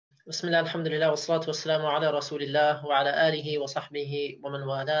Bismillah, alhamdulillah, wa salatu wa salamu ala rasulillah wa ala alihi wa sahbihi wa man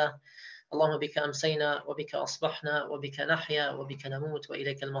wala. Allahumma bika amsayna wa bika asbahna wa bika nahya wa bika namut wa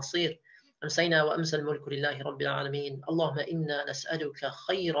ilayka al-masir. أمسينا وأمسى الملك لله رب العالمين. اللهم إنا نسألك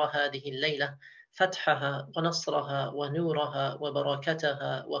خير هذه الليلة فتحها ونصرها ونورها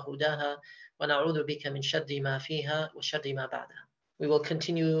وبركتها وهداها ونعوذ بك من شر ما فيها وشر ما بعدها. We will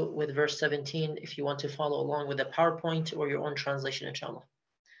continue with verse 17 if you want to follow along with the PowerPoint or your own translation, inshallah.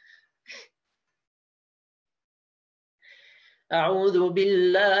 أعوذ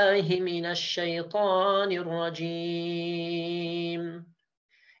بالله من الشيطان الرجيم.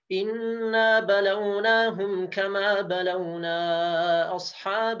 إنا بلوناهم كما بلونا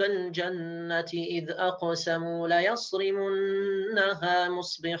أصحاب الجنة إذ أقسموا ليصرمنها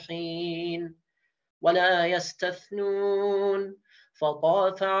مصبحين ولا يستثنون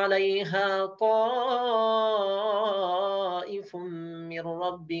فطاف عليها طائف من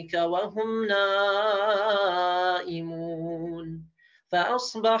ربك وهم نائمون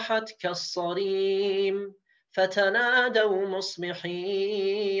فأصبحت كالصريم فتنادوا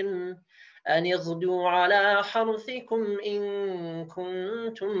مصبحين أن اغدوا على حرثكم إن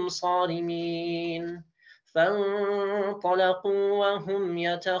كنتم صارمين فانطلقوا وهم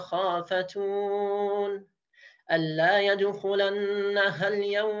يتخافتون ألا يدخلنها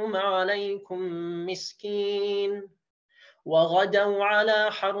اليوم عليكم مسكين وغدوا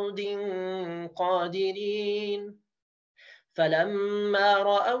على حرد قادرين فلما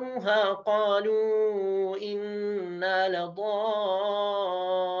رأوها قالوا إنا لضالون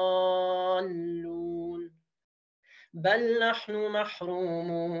بل نحن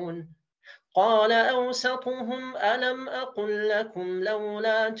محرومون قال أوسطهم ألم أقل لكم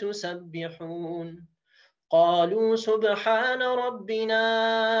لولا تسبحون قالوا سبحان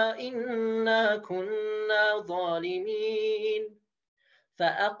ربنا إنا كنا ظالمين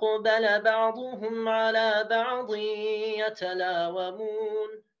فأقبل بعضهم على بعض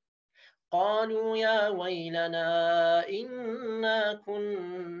يتلاومون قالوا يا ويلنا إنا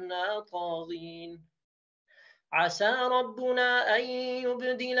كنا طاغين عسى ربنا أن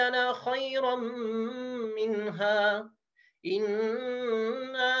يبدلنا خيرا منها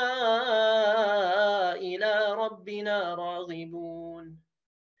إنا إلى ربنا راغبون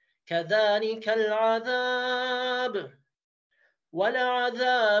كذلك العذاب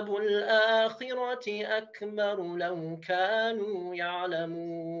ولعذاب الآخرة أكبر لو كانوا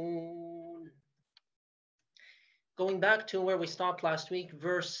يعلمون. Going back to where we stopped last week,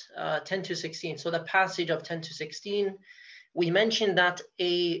 verse 10 to 16. So the passage of 10 to 16, we mentioned that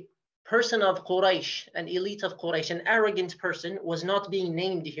a person of Quraysh, an elite of Quraysh, an arrogant person, was not being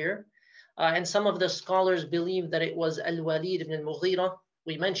named here. And some of the scholars believe that it was Al-Walid ibn al-Mughira.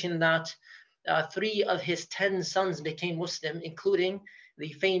 We mentioned that 3 of his 10 sons became Muslim, including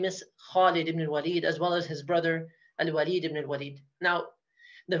the famous Khalid ibn al-Walid, as well as his brother Al-Walid ibn al-Walid. Now,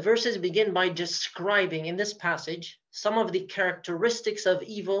 the verses begin by describing in this passage some of the characteristics of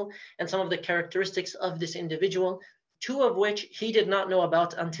evil and some of the characteristics of this individual, 2 of which he did not know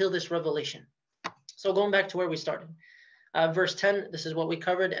about until this revelation. So going back to where we started. Verse 10, this is what we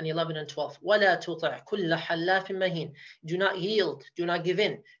covered, and 11 and 12. وَلَا تُطِعْ كُلَّ حَلَّافٍ مَهِينٍ. Do not yield, do not give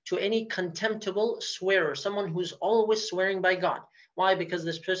in to any contemptible swearer, someone who's always swearing by God. Why? Because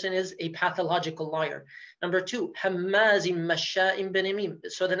this person is a pathological liar. Number 2, هَمَّازٍ مَشَّاءٍ بِنَمِيمٍ.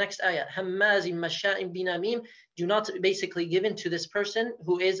 So the next ayah, هَمَّازٍ مَشَّاءٍ بِنَمِيمٍ. Do not basically give in to this person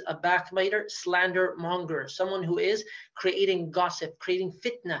who is a backbiter, slander monger, someone who is creating gossip, creating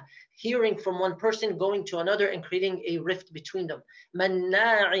fitna, hearing from one person, going to another, and creating a rift between them.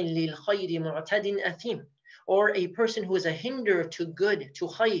 مَنَّاعٍ لِلْخَيْرِ مُعْتَدٍ أَثِيمٍ. Or a person who is a hinder to good, to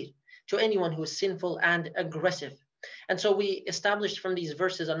khayr, to anyone who is sinful and aggressive. And so we established from these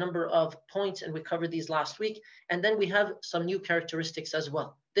verses a number of points, and we covered these last week. And then we have some new characteristics as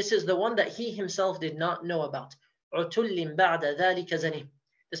well. This is the one that he himself did not know about. عُتُلٍ بَعْدَ ذَلِكَ زَنِيمٍ.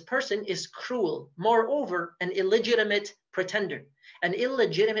 This person is cruel, moreover, an illegitimate pretender. An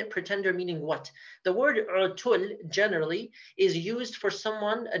illegitimate pretender meaning what? The word utul generally is used for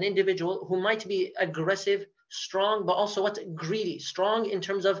someone, an individual who might be aggressive, strong, but also what? Greedy. Strong in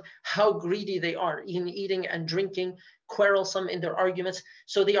terms of how greedy they are in eating and drinking, quarrelsome in their arguments.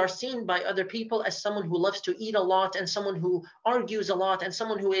 So they are seen by other people as someone who loves to eat a lot, and someone who argues a lot, and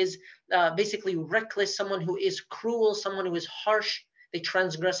someone who is basically reckless, someone who is cruel, someone who is harsh. They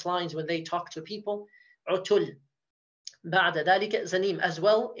transgress lines when they talk to people. Utul. بعد ذلك zanim. As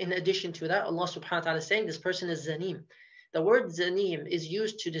well, in addition to that, Allah subhanahu wa ta'ala is saying this person is zanim. The word zanim is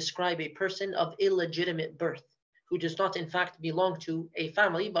used to describe a person of illegitimate birth, who does not in fact belong to a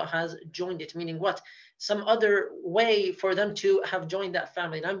family but has joined it, meaning what? Some other way for them to have joined that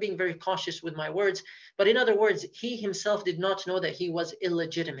family. And I'm being very cautious with my words, but in other words, he himself did not know that he was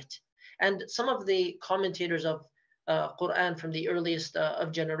illegitimate. And some of the commentators of Quran from the earliest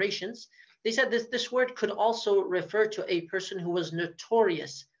of generations, they said this word could also refer to a person who was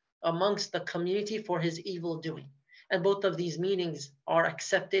notorious amongst the community for his evil doing. And both of these meanings are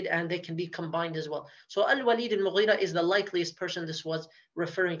accepted and they can be combined as well. So Al-Walid al-Mughira is the likeliest person this was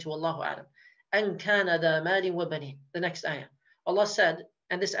referring to, Allahu A'lam. An kana dha malin wa banin. The next ayah. Allah said,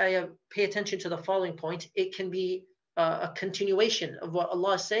 and this ayah, pay attention to the following point, it can be a continuation of what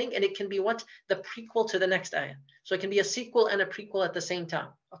Allah is saying, and it can be what? The prequel to the next ayah. So it can be a sequel and a prequel at the same time.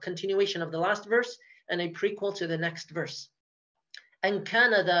 A continuation of the last verse and a prequel to the next verse. An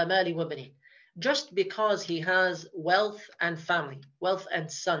kana dha malin wa banin. Just because he has wealth and family, wealth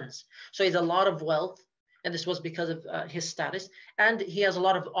and sons. So he has a lot of wealth, and this was because of his status, and he has a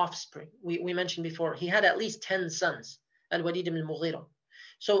lot of offspring. We mentioned before, he had at least 10 sons, Al-Walid ibn al-Mughira.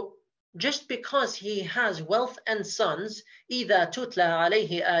 So just because he has wealth and sons, إِذَا تُتْلَى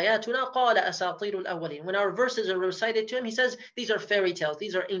عَلَيْهِ آيَاتُنَا قَالَ أَسَاطِيرُ الْأَوَّلِينَ. When our verses are recited to him, he says, these are fairy tales,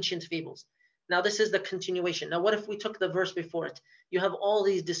 these are ancient fables. Now this is the continuation. Now what if we took the verse before it? You have all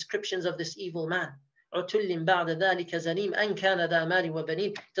these descriptions of this evil man. It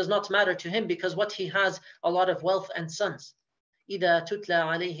does not matter to him because what he has a lot of wealth and sons. My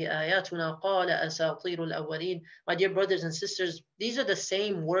dear brothers and sisters, these are the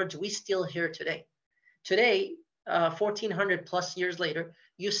same words we still hear today. Today, 1400 plus years later,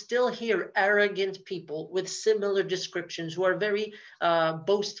 you still hear arrogant people with similar descriptions who are very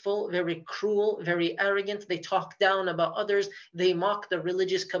boastful, very cruel, very arrogant. They talk down about others. They mock the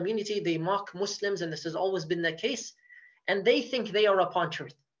religious community. They mock Muslims, and this has always been the case. And they think they are upon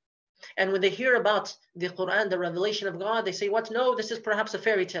truth. And when they hear about the Quran, the revelation of God, they say, what? No, this is perhaps a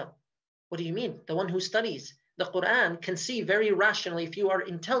fairy tale. What do you mean? The one who studies the Quran can see very rationally, if you are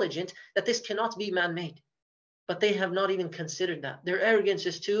intelligent, that this cannot be man-made. But they have not even considered that. Their arrogance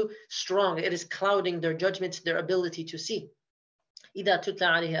is too strong. It is clouding their judgment, their ability to see. إِذَا تُتْلَى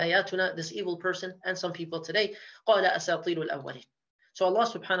عَلَيْهِ آيَاتُنَا, this evil person and some people today, قَالَ أَسَاطِيرُ الْأَوَّلِينَ. So Allah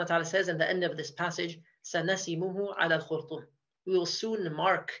subhanahu wa ta'ala says in the end of this passage, سَنَسِمُهُ عَلَى الْخُرْطُمِ. We will soon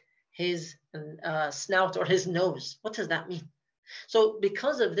mark his snout or his nose. What does that mean? So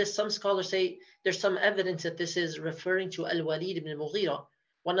because of this, some scholars say there's some evidence that this is referring to Al-Walid ibn al-Mughira,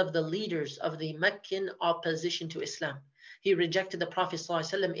 one of the leaders of the Meccan opposition to Islam. He rejected the Prophet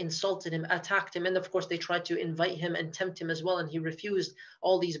ﷺ, insulted him, attacked him, and of course they tried to invite him and tempt him as well, and he refused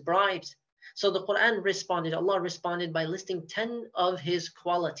all these bribes. So the Quran responded, Allah responded by listing 10 of his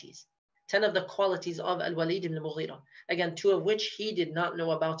qualities, 10 of the qualities of Al-Walid ibn al-Mughira. Again, 2 of which he did not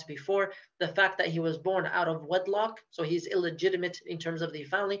know about before. The fact that he was born out of wedlock, so he's illegitimate in terms of the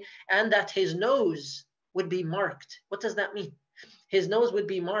family, and that his nose would be marked. What does that mean? His nose would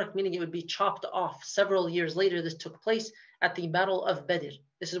be marked, meaning it would be chopped off. Several years later, this took place at the Battle of Badr.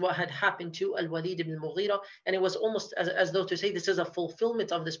 This is what had happened to Al-Walid ibn al-Mughira, and it was almost as though to say this is a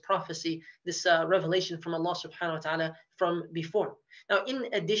fulfillment of this prophecy, this revelation from Allah subhanahu wa ta'ala from before. Now, in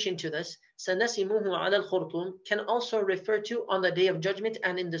addition to this, سَنَسِمُهُ عَلَى الْخُرْطُمِ can also refer to on the Day of Judgment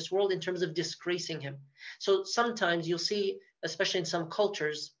and in this world in terms of disgracing him. So sometimes you'll see, especially in some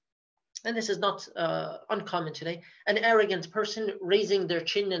cultures, and this is not uncommon today, an arrogant person raising their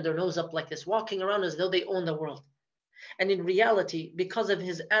chin and their nose up like this, walking around as though they own the world. And in reality, because of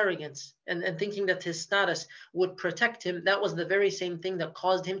his arrogance and thinking that his status would protect him, that was the very same thing that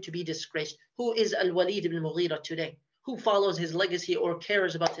caused him to be disgraced. Who is Al-Walid ibn Mughira today? Who follows his legacy or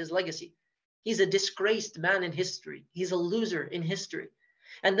cares about his legacy? He's a disgraced man in history. He's a loser in history.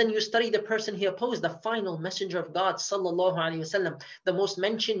 And then you study the person he opposed, the final messenger of God, sallallahu alaihi wasallam, the most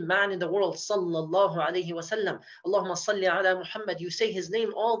mentioned man in the world, sallallahu alaihi wasallam. Allahumma salli ala Muhammad. You say his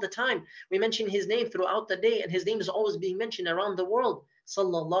name all the time. We mention his name throughout the day, and his name is always being mentioned around the world,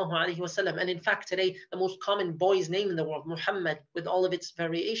 sallallahu alaihi wasallam. And in fact, today, the most common boy's name in the world, Muhammad, with all of its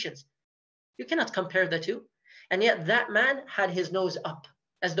variations. You cannot compare the two. And yet that man had his nose up,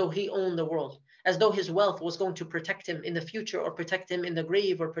 as though he owned the world, as though his wealth was going to protect him in the future or protect him in the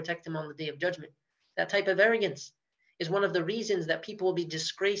grave or protect him on the Day of Judgment. That type of arrogance is one of the reasons that people will be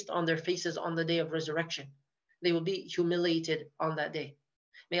disgraced on their faces on the Day of Resurrection. They will be humiliated on that day.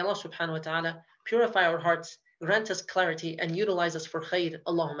 May Allah subhanahu wa ta'ala purify our hearts, grant us clarity, and utilize us for khair.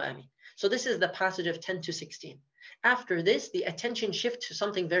 Allahumma ameen. So this is the passage of 10 to 16. After this, the attention shifts to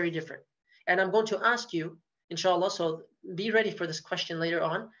something very different. And I'm going to ask you, inshallah, so be ready for this question later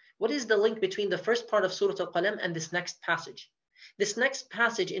on. What is the link between the first part of Surah Al-Qalam and this next passage? This next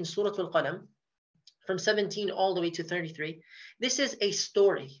passage in Surah Al-Qalam from 17 all the way to 33, this is a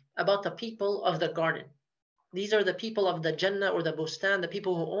story about the people of the garden. These are the people of the Jannah or the Bustan, the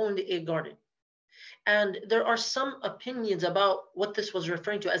people who owned a garden. And there are some opinions about what this was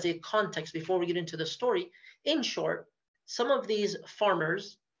referring to as a context before we get into the story. In short, some of these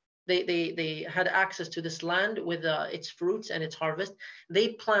farmers, they had access to this land with its fruits and its harvest. They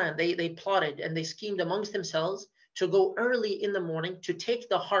planned, they plotted, and they schemed amongst themselves to go early in the morning to take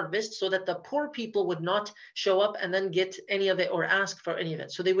the harvest so that the poor people would not show up and then get any of it or ask for any of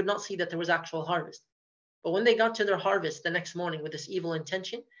it. So they would not see that there was actual harvest. But when they got to their harvest the next morning with this evil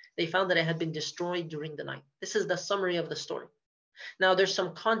intention, they found that it had been destroyed during the night. This is the summary of the story. Now, there's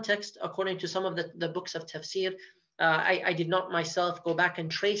some context according to some of the books of tafsir. I did not myself go back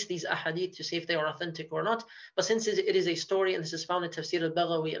and trace these ahadith to see if they are authentic or not. But since it is a story, and this is found in Tafsir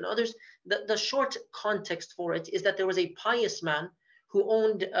al-Baghawi and others, the short context for it is that there was a pious man who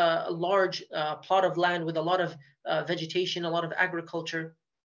owned a large plot of land with a lot of vegetation, a lot of agriculture,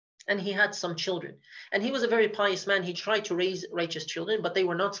 and he had some children. And he was a very pious man. He tried to raise righteous children, but they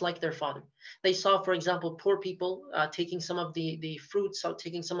were not like their father. They saw, for example, poor people taking some of the fruits,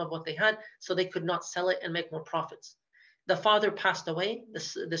 taking some of what they had, so they could not sell it and make more profits. The father passed away,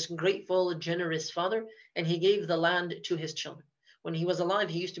 this grateful, generous father, and he gave the land to his children. When he was alive,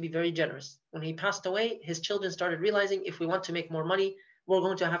 he used to be very generous. When he passed away, his children started realizing, if we want to make more money, we're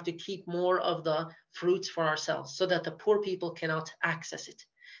going to have to keep more of the fruits for ourselves so that the poor people cannot access it.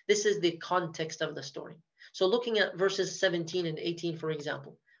 This is the context of the story. So looking at verses 17 and 18, for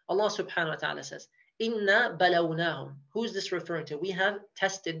example, Allah subhanahu wa ta'ala says, Inna balawnahum. Who's this referring to? We have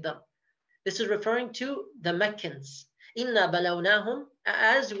tested them. This is referring to the Meccans. Inna balawnahum,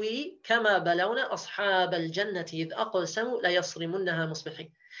 as we, kama balawna ashab al-jannati idh aqsamu la yasrimunnaha musbihin.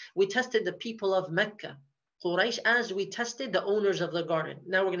 We tested the people of Mecca, Quraysh, as we tested the owners of the garden.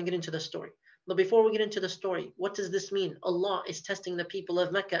 Now we're going to get into the story. But before we get into the story, what does this mean? Allah is testing the people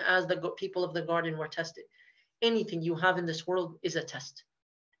of Mecca as the people of the garden were tested. Anything you have in this world is a test.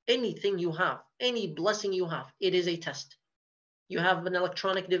 Anything you have, any blessing you have, it is a test. You have an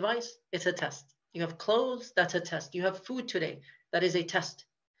electronic device, it's a test. You have clothes, that's a test. You have food today, that is a test.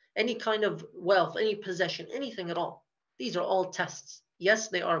 Any kind of wealth, any possession, anything at all. These are all tests. Yes,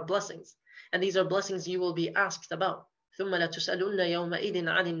 they are blessings. And these are blessings you will be asked about. ثُمَّ لَتُسْأَلُنَّ يَوْمَئِذٍ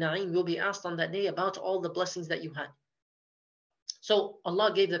عَنِ النَّعِيمِ. You'll be asked on that day about all the blessings that you had. So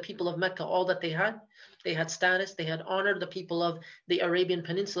Allah gave the people of Mecca all that they had. They had status, they had honor. The people of the Arabian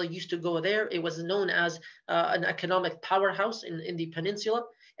Peninsula used to go there. It was known as an economic powerhouse in the peninsula.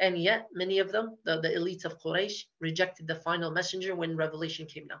 And yet many of them, the elites of Quraysh, rejected the final messenger when revelation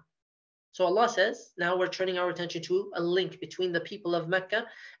came down. So Allah says, now we're turning our attention to a link between the people of Mecca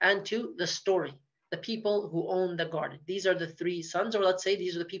and to the story. The people who own the garden. These are the three sons, or let's say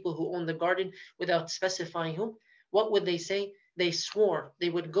these are the people who own the garden without specifying whom. What would they say? They swore they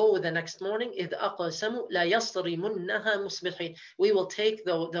would go the next morning. إِذْ أَقْسَمُوا لَا يَصْرِمُنَّهَا مُصْبِحِينَ. We will take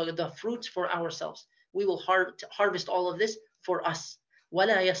the fruits for ourselves. We will harvest all of this for us.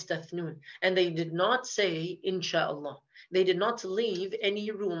 وَلَا يَسْتَثْنُونَ. And they did not say, Insha'Allah. They did not leave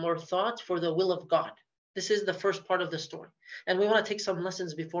any room or thought for the will of God. This is the first part of the story. And we want to take some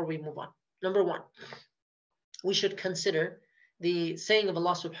lessons before we move on. Number one, we should consider the saying of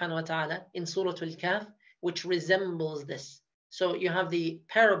Allah subhanahu wa ta'ala in Surah Al-Kahf, which resembles this. So you have the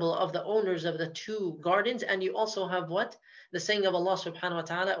parable of the owners of the two gardens, and you also have what? The saying of Allah subhanahu wa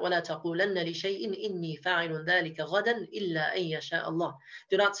ta'ala, وَلَا تَقُولَنَّ لِشَيْءٍ إِنِّي فَاعِلٌ ذَلِكَ غَدًا إِلَّا أَن يَشَاءَ اللَّهُ.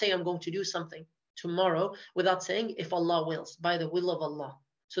 Do not say I'm going to do something tomorrow without saying if Allah wills, by the will of Allah.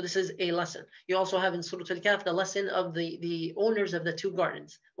 So this is a lesson. You also have in Surah Al-Kahf the lesson of the owners of the two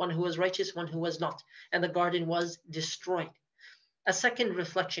gardens, one who was righteous, one who was not, and the garden was destroyed. A second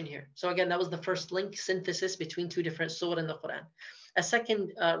reflection here. So again, that was the first link, synthesis between two different surah in the Quran. A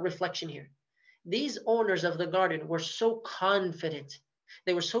second reflection here. These owners of the garden were so confident,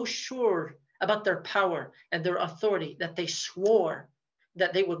 they were so sure about their power and their authority that they swore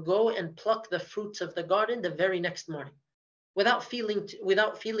that they would go and pluck the fruits of the garden the very next morning. Without feeling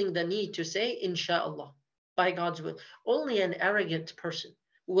the need to say, Insha'Allah, by God's will. Only an arrogant person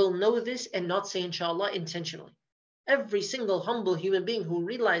will know this and not say Insha'Allah intentionally. Every single humble human being who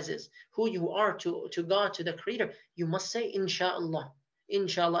realizes who you are to God, to the Creator, you must say Insha'Allah,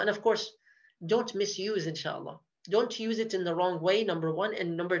 Insha'Allah. And of course, don't misuse Insha'Allah. Don't use it in the wrong way, number one.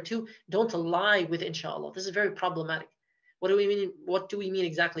 And number two, don't lie with Insha'Allah. This is very problematic. What do we mean? What do we mean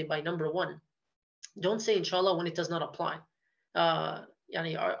exactly by number one? Don't say Insha'Allah when it does not apply. Are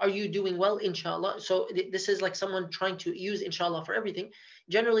you doing well, Inshallah? So this is like someone trying to use Inshallah for everything.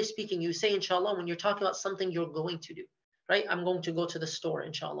 Generally speaking, you say Inshallah when you're talking about something you're going to do, right? I'm going to go to the store,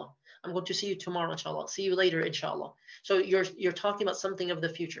 Inshallah. I'm going to see you tomorrow, inshallah. See you later, inshallah. So you're talking about something of the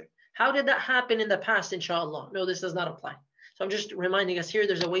future. How did that happen in the past, inshallah? No, this does not apply. So I'm just reminding us here,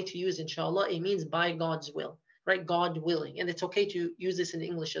 there's a way to use inshallah. It means by God's will, right? God willing. And it's okay to use this in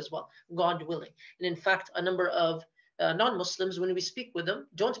English as well, God willing. And in fact, a number of non-Muslims, when we speak with them,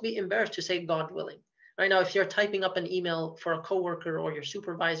 don't be embarrassed to say God willing. Right now, if you're typing up an email for a coworker or your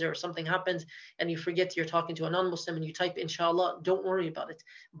supervisor or something happens and you forget you're talking to a non-Muslim and you type inshallah, don't worry about it.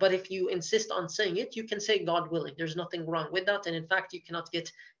 But if you insist on saying it, you can say God willing. There's nothing wrong with that. And in fact, you cannot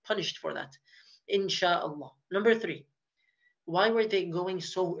get punished for that. Inshallah. Number 3, why were they going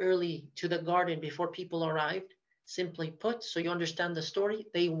so early to the garden before people arrived? Simply put, so you understand the story,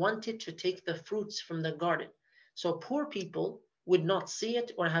 they wanted to take the fruits from the garden, so poor people would not see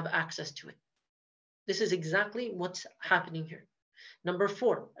it or have access to it. This is exactly what's happening here. Number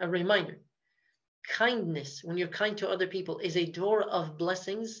 4, a reminder. Kindness, when you're kind to other people, is a door of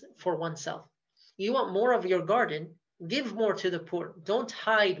blessings for oneself. You want more of your garden, give more to the poor. Don't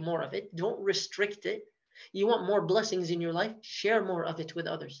hide more of it. Don't restrict it. You want more blessings in your life, share more of it with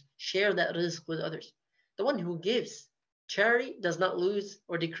others. Share that rizq with others. The one who gives charity does not lose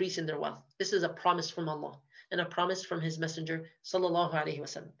or decrease in their wealth. This is a promise from Allah and a promise from His Messenger, sallallahu alaihi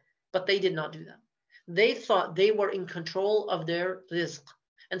wasallam. But they did not do that. They thought they were in control of their rizq.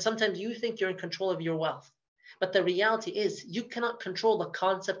 And sometimes you think you're in control of your wealth. But the reality is you cannot control the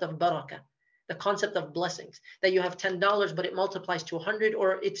concept of barakah, the concept of blessings, that you have $10, but it multiplies to 100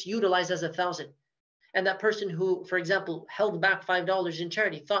 or it's utilized as 1,000. And that person who, for example, held back $5 in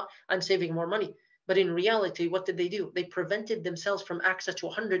charity thought, I'm saving more money. But in reality, what did they do? They prevented themselves from access to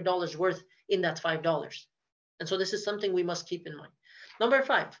 $100 worth in that $5. And so this is something we must keep in mind. Number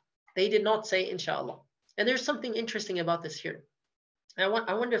 5, they did not say inshallah. And there's something interesting about this here. I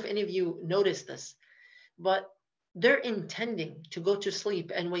wonder if any of you noticed this, but they're intending to go to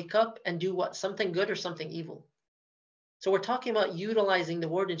sleep and wake up and do what? Something good or something evil. So we're talking about utilizing the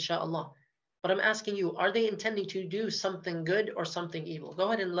word inshallah. But I'm asking you, are they intending to do something good or something evil? Go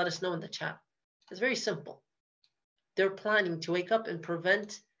ahead and let us know in the chat. It's very simple. They're planning to wake up and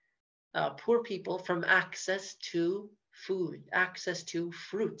prevent poor people from access to food, access to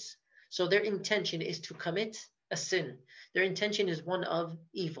fruits. So their intention is to commit a sin. Their intention is one of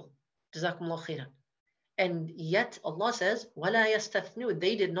evil. Jazakumullah khairan. And yet Allah says, وَلَا يَسْتَثْنُونَ.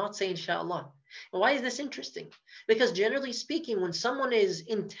 They did not say inshallah. And why is this interesting? Because generally speaking, when someone is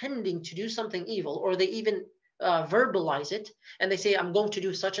intending to do something evil, or they even verbalize it, and they say, I'm going to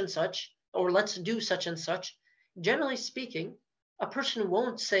do such and such, or let's do such and such, generally speaking, a person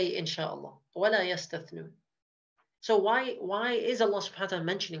won't say inshallah. وَلَا يَسْتَثْنُونَ. So why is Allah subhanahu wa ta'ala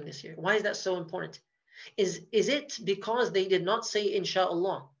mentioning this here? Why is that so important? Is it because they did not say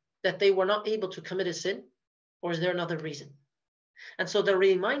inshallah that they were not able to commit a sin? Or is there another reason? And so the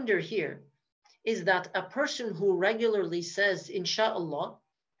reminder here is that a person who regularly says inshallah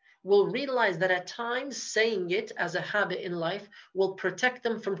will realize that at times saying it as a habit in life will protect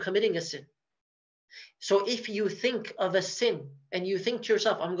them from committing a sin. So if you think of a sin and you think to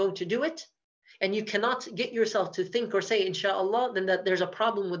yourself, I'm going to do it, and you cannot get yourself to think or say inshallah, then that there's a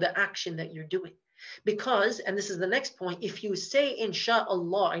problem with the action that you're doing. Because, and this is the next point, if you say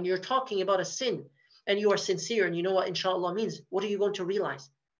inshallah and you're talking about a sin and you are sincere and you know what inshallah means, what are you going to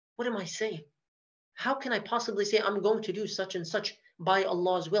realize? What am I saying? How can I possibly say I'm going to do such and such by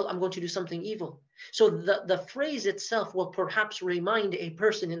Allah's will? I'm going to do something evil. So the phrase itself will perhaps remind a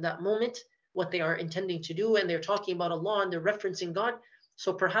person in that moment what they are intending to do, and they're talking about Allah and they're referencing God.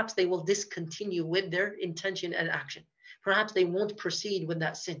 So perhaps they will discontinue with their intention and action. Perhaps they won't proceed with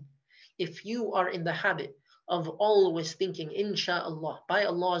that sin. If you are in the habit of always thinking inshallah, by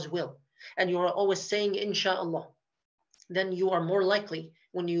Allah's will, and you are always saying inshallah, then you are more likely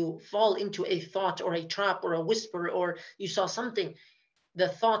when you fall into a thought or a trap or a whisper or you saw something, the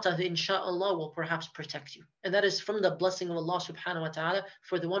thought of inshallah will perhaps protect you. And that is from the blessing of Allah subhanahu wa ta'ala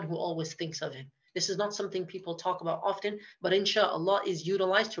for the one who always thinks of Him. This is not something people talk about often, but inshallah is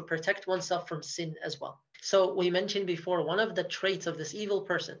utilized to protect oneself from sin as well. So we mentioned before, one of the traits of this evil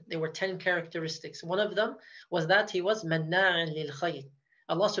person, there were 10 characteristics. One of them was that he was manna'an lil khayr.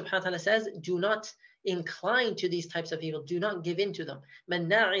 Allah subhanahu wa ta'ala says, do not incline to these types of evil. Do not give in to them.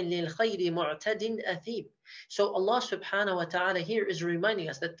 Manna'in lil khayri mu'tadin athib. So Allah subhanahu wa ta'ala here is reminding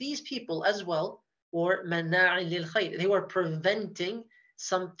us that these people as well were manna'in lil khayr. They were preventing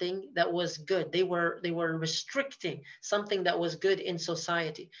something that was good. They were restricting something that was good in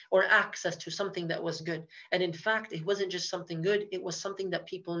society, or access to something that was good. And in fact, it wasn't just something good, it was something that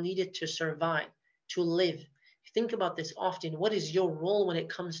people needed to survive, to live. Think about this often. What is your role when it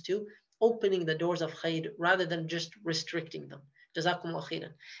comes to opening the doors of khayr rather than just restricting them? Jazakumullah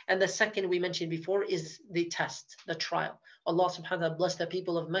khairan. And the second we mentioned before is the test, the trial. Allah subhanahu wa ta'ala blessed the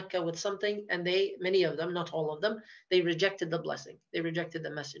people of Mecca with something, and many of them, not all of them, they rejected the blessing. They rejected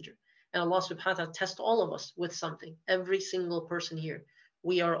the messenger. And Allah subhanahu wa ta'ala tests all of us with something. Every single person here.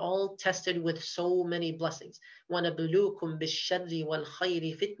 We are all tested with so many blessings. وَنَبْلُوكُمْ بِالشَّرِّ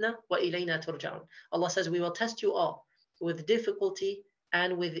وَالْخَيْرِ فِتْنَةً وَإِلَيْنَا تُرْجَعُونَ. Allah says, we will test you all with difficulty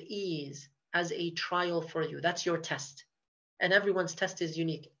and with ease as a trial for you. That's your test. And everyone's test is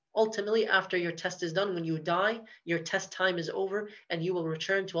unique. Ultimately, after your test is done, when you die, your test time is over and you will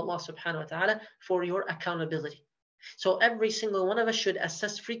return to Allah subhanahu wa ta'ala for your accountability. So every single one of us should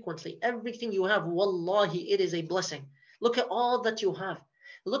assess frequently. Everything you have, wallahi, it is a blessing. Look at all that you have.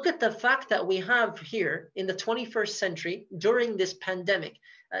 Look at the fact that we have here in the 21st century during this pandemic.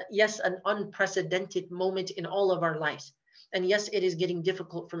 Yes, an unprecedented moment in all of our lives. And yes, it is getting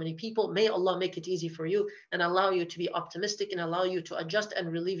difficult for many people. May Allah make it easy for you and allow you to be optimistic and allow you to adjust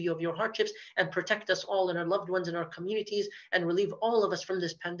and relieve you of your hardships and protect us all and our loved ones in our communities and relieve all of us from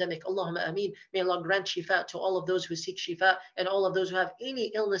this pandemic. Allahumma ameen. May Allah grant shifa to all of those who seek shifa and all of those who have any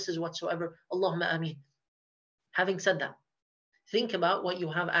illnesses whatsoever. Allahumma ameen. Having said that, think about what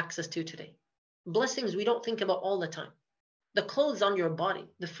you have access to today. Blessings we don't think about all the time. The clothes on your body,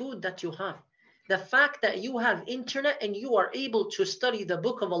 the food that you have. The fact that you have internet and you are able to study the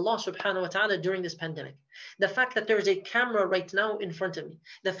book of Allah subhanahu wa ta'ala during this pandemic. The fact that there is a camera right now in front of me.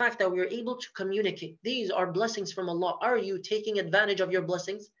 The fact that we are able to communicate. These are blessings from Allah. Are you taking advantage of your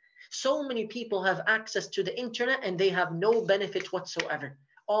blessings? So many people have access to the internet and they have no benefit whatsoever.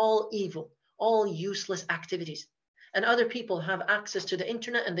 All evil, all useless activities. And other people have access to the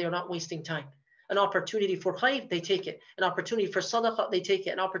internet and they are not wasting time. An opportunity for khair, they take it. An opportunity for sadaqah, they take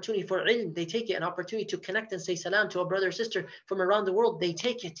it. An opportunity for ilm, they take it. An opportunity to connect and say salam to a brother or sister from around the world, they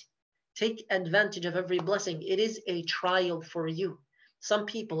take it. Take advantage of every blessing. It is a trial for you. Some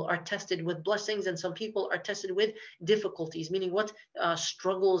people are tested with blessings and some people are tested with difficulties, meaning what?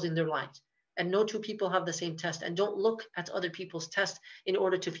 Struggles in their lives. And no two people have the same test. And don't look at other people's test in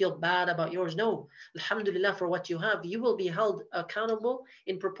order to feel bad about yours. No, alhamdulillah, for what you have, you will be held accountable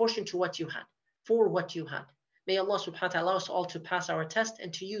in proportion to what you had. For what you had. May Allah subhanahu wa ta'ala allow us all to pass our test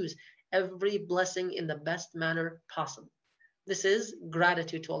and to use every blessing in the best manner possible. This is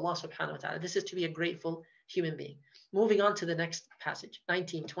gratitude to Allah subhanahu wa ta'ala. This is to be a grateful human being. Moving on to the next passage,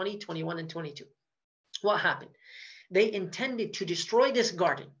 19, 20, 21, and 22. What happened? They intended to destroy this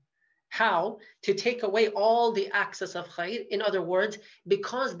garden. How? To take away all the access of khair. In other words,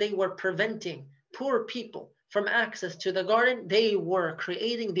 because they were preventing poor people from access to the garden, they were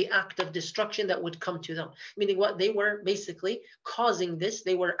creating the act of destruction that would come to them. Meaning what? They were basically causing this.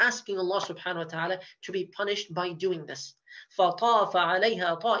 They were asking Allah subhanahu wa ta'ala to be punished by doing this. فَطَافَ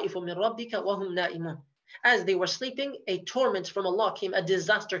عَلَيْهَا طَائِفٌ مِّن رَبِّكَ وَهُمْ نَائِمُونَ. As they were sleeping, a torment from Allah came, a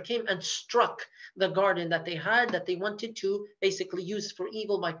disaster came and struck the garden that they had, that they wanted to basically use for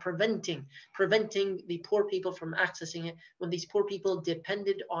evil by preventing the poor people from accessing it when these poor people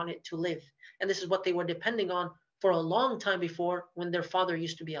depended on it to live. And this is what they were depending on for a long time before when their father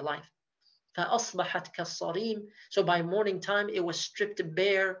used to be alive. فَأَصْبَحَتْ كَالصَّرِيمِ. So by morning time, it was stripped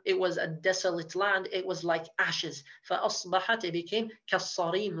bare. It was a desolate land. It was like ashes. فَأَصْبَحَتْ. It became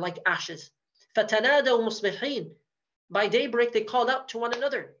كَالصَّرِيمِ, like ashes. فَتَنَادَوْا مُصْبِحِينَ. By daybreak, they called out to one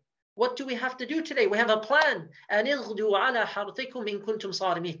another. What do we have to do today? We have a plan. أَنِ اغْدُوا عَلَى حَرْثِكُمْ إِن كُنتُمْ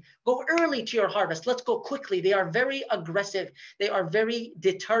صَارِمِينَ. Go early to your harvest. Let's go quickly. They are very aggressive. They are very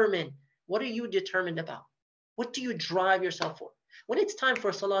determined. What are you determined about? What do you drive yourself for? When it's time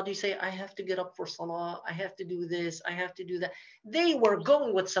for salah, do you say, I have to get up for salah, I have to do this, I have to do that? They were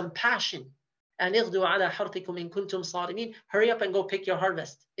going with some passion. And hurry up and go pick your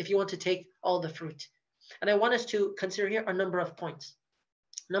harvest if you want to take all the fruit. And I want us to consider here a number of points.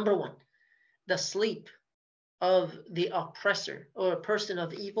 Number one, the sleep of the oppressor or a person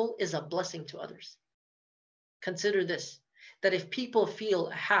of evil is a blessing to others. Consider this, that if people feel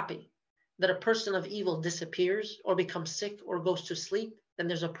happy that a person of evil disappears or becomes sick or goes to sleep, then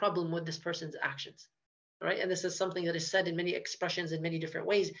there's a problem with this person's actions, right? And this is something that is said in many expressions in many different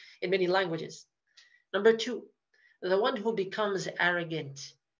ways, in many languages. Number two, the one who becomes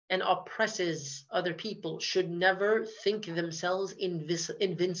arrogant and oppresses other people should never think themselves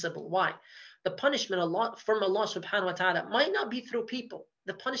invincible. Why? The punishment from Allah subhanahu wa ta'ala might not be through people.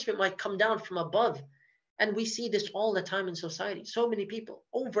 The punishment might come down from above. And we see this all the time in society. So many people,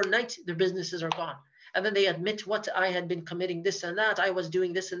 overnight, their businesses are gone. And then they admit, what, I had been committing this and that. I was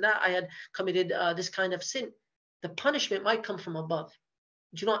doing this and that. I had committed this kind of sin. The punishment might come from above.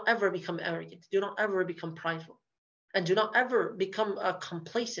 Do not ever become arrogant. Do not ever become prideful. And do not ever become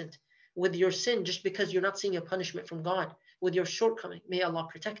complacent with your sin just because you're not seeing a punishment from God. with your shortcoming. May Allah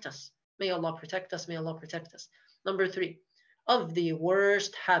protect us. May Allah protect us. May Allah protect us. Number 3, of the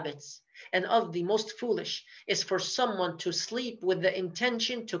worst habits and of the most foolish is for someone to sleep with the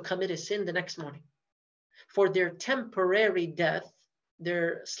intention to commit a sin the next morning. For their temporary death,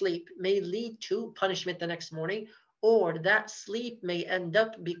 their sleep may lead to punishment the next morning, or that sleep may end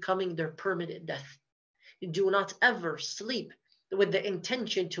up becoming their permanent death. Do not ever sleep with the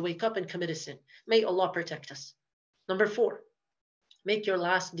intention to wake up and commit a sin. May Allah protect us. Number 4, make your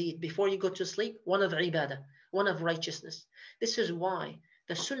last deed before you go to sleep one of ibadah, one of righteousness. This is why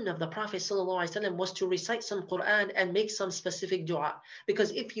the sunnah of the Prophet ﷺ was to recite some Quran and make some specific dua.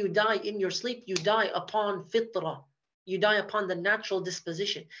 Because if you die in your sleep, you die upon fitrah. You die upon the natural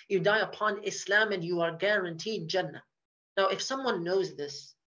disposition. You die upon Islam, and you are guaranteed Jannah. Now, if someone knows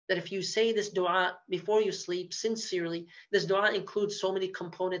this, that if you say this dua before you sleep sincerely, this dua includes so many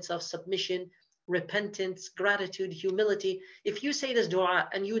components of submission, repentance, gratitude, humility. If you say this dua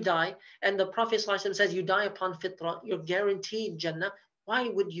and you die, and the Prophet ﷺ says you die upon fitrah, you're guaranteed Jannah, why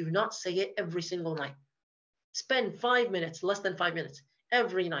would you not say it every single night? Spend 5 minutes, less than 5 minutes,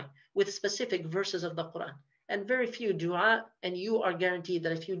 every night with specific verses of the Quran. And very few dua, and you are guaranteed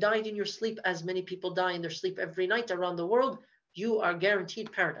that if you died in your sleep, as many people die in their sleep every night around the world, you are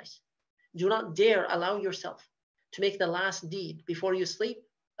guaranteed paradise. Do not dare allow yourself to make the last deed before you sleep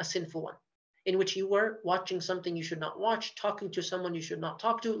a sinful one, in which you were watching something you should not watch, talking to someone you should not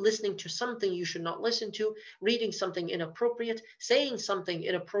talk to, listening to something you should not listen to, reading something inappropriate, saying something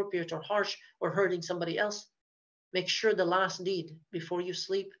inappropriate or harsh, or hurting somebody else. Make sure the last deed before you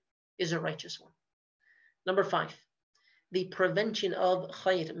sleep is a righteous one. Number 5, the prevention of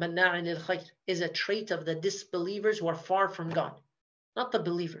khayr, mana'in al-khayr, is a trait of the disbelievers who are far from God, not the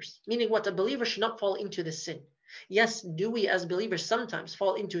believers. Meaning what? A believer should not fall into this sin. Yes, do we as believers sometimes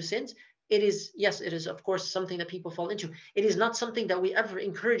fall into sins? It is, yes, it is of course something that people fall into. It is not something that we ever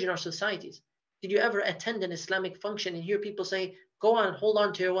encourage in our societies. Did you ever attend an Islamic function and hear people say, go on, hold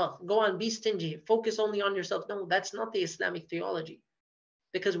on to your wealth, go on, be stingy, focus only on yourself? No, that's not the Islamic theology.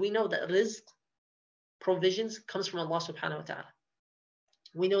 Because we know that rizq, provisions, comes from Allah subhanahu wa ta'ala.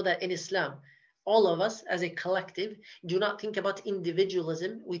 We know that in Islam, all of us as a collective do not think about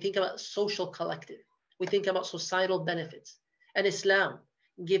individualism. We think about social collective. We think about societal benefits. And Islam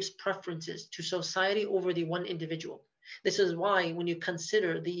gives preferences to society over the one individual. This is why when you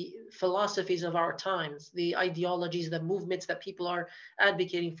consider the philosophies of our times, the ideologies, the movements that people are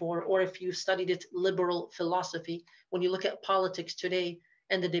advocating for, or if you studied it, liberal philosophy, when you look at politics today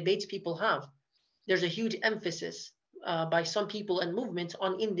and the debates people have, there's a huge emphasis by some people and movements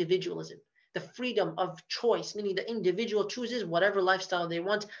on individualism. The freedom of choice, meaning the individual chooses whatever lifestyle they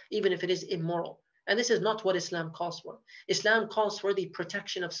want, even if it is immoral. And this is not what Islam calls for. Islam calls for the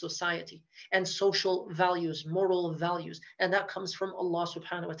protection of society and social values, moral values, and that comes from Allah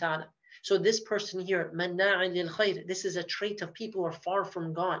subhanahu wa ta'ala. So this person here, manna'in lil khayr, this is a trait of people who are far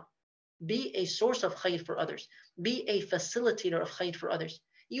from God. Be a source of khayr for others. Be a facilitator of khayr for others.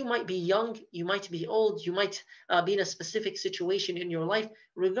 You might be young, you might be old, you might be in a specific situation in your life.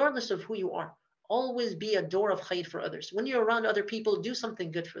 Regardless of who you are, always be a door of khayr for others. When you're around other people, do something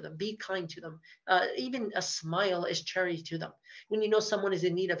good for them. Be kind to them. Even a smile is charity to them. When you know someone is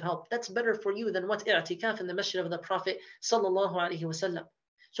in need of help, that's better for you than what i'tikaf in the masjid of the Prophet sallallahu alaihi wasallam.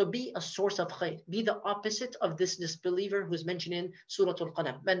 So be a source of khayr. Be the opposite of this disbeliever who's mentioned in Surah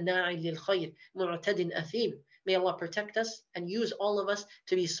Al-Qalam. Manna'in lil khayr, mu'tadin athim. May Allah protect us and use all of us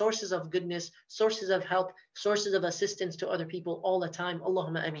to be sources of goodness, sources of help, sources of assistance to other people all the time.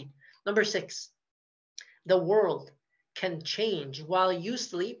 Allahumma ameen. Number 6, the world can change while you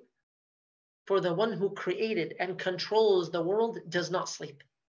sleep, for the one who created and controls the world does not sleep.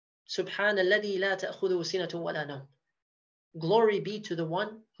 Subhanalladhi la ta'khudhuhu sinatun wa la nawm. Glory be to the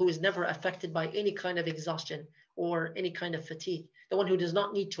one who is never affected by any kind of exhaustion or any kind of fatigue, the one who does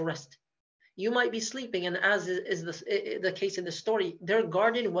not need to rest. You might be sleeping, and as is the case in the story, their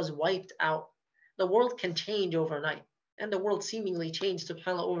garden was wiped out. The world can change overnight, and the world seemingly changed,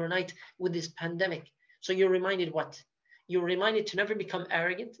 subhanAllah, overnight with this pandemic. So you're reminded what? You're reminded to never become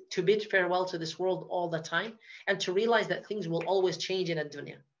arrogant, to bid farewell to this world all the time, and to realize that things will always change in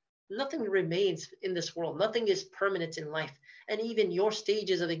ad-dunya. Nothing remains in this world. Nothing is permanent in life. And even your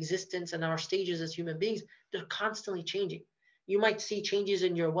stages of existence and our stages as human beings, they're constantly changing. You might see changes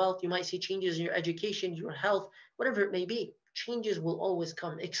in your wealth. You might see changes in your education, your health, whatever it may be. Changes will always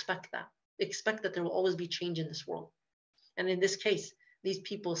come. Expect that. Expect that there will always be change in this world. And in this case, these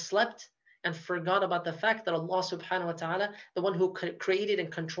people slept and forgot about the fact that Allah subhanahu wa ta'ala, the one who created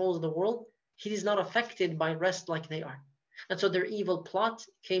and controls the world, He is not affected by rest like they are. And so their evil plot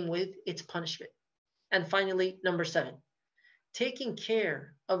came with its punishment. And finally, number 7, taking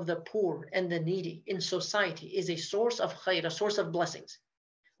care of the poor and the needy in society is a source of khair, a source of blessings.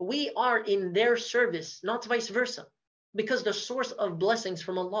 We are in their service, not vice versa, because the source of blessings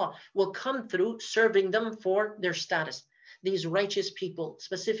from Allah will come through serving them for their status. These righteous people,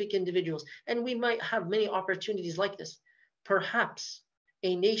 specific individuals, and we might have many opportunities like this. Perhaps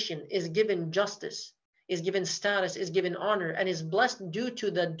a nation is given justice, is given status, is given honor, and is blessed due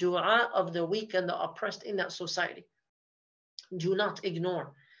to the dua of the weak and the oppressed in that society. Do not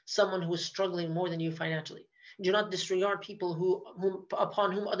ignore someone who is struggling more than you financially. Do not disregard people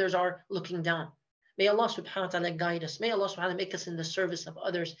upon whom others are looking down. May Allah subhanahu wa ta'ala guide us. May Allah subhanahu wa ta'ala make us in the service of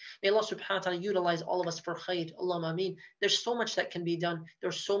others. May Allah subhanahu wa ta'ala utilize all of us for khair. Allahumma ameen. There's so much that can be done.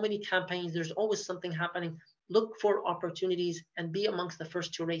 There's so many campaigns. There's always something happening. Look for opportunities and be amongst the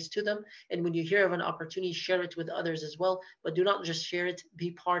first to race to them. And when you hear of an opportunity, share it with others as well. But do not just share it,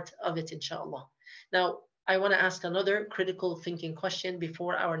 be part of it, inshallah. Now, I want to ask another critical thinking question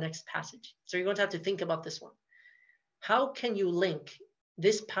before our next passage. So you're going to have to think about this one. How can you link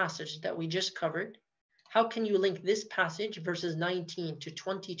this passage that we just covered? How can you link this passage, verses 19 to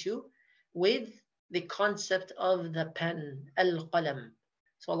 22, with the concept of the pen, al-qalam?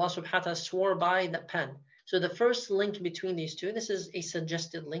 So Allah subhanahu wa ta'ala swore by the pen. So the first link between these two, this is a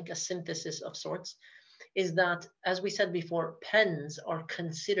suggested link, a synthesis of sorts, is that, as we said before, pens are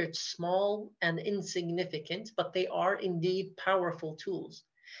considered small and insignificant, but they are indeed powerful tools.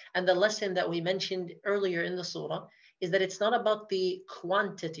 And the lesson that we mentioned earlier in the surah is that it's not about the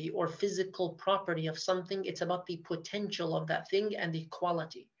quantity or physical property of something, it's about the potential of that thing and the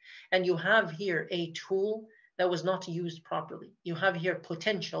quality. And you have here a tool that was not used properly. You have here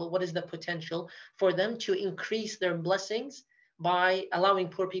potential. What is the potential? For them to increase their blessings by allowing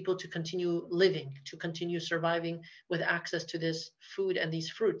poor people to continue living, to continue surviving with access to this food and these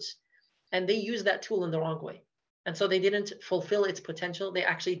fruits. And they use that tool in the wrong way. And so they didn't fulfill its potential. They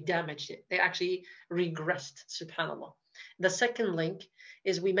actually damaged it. They actually regressed, subhanAllah. The second link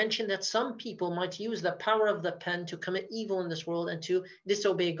is we mentioned that some people might use the power of the pen to commit evil in this world and to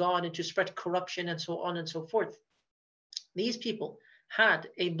disobey God and to spread corruption and so on and so forth. These people had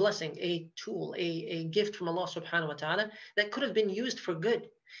a blessing, a tool, a gift from Allah subhanahu wa ta'ala that could have been used for good.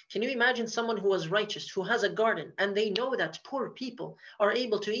 Can you imagine someone who was righteous, who has a garden, and they know that poor people are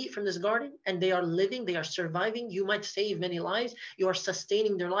able to eat from this garden and they are living, they are surviving? You might save many lives. You are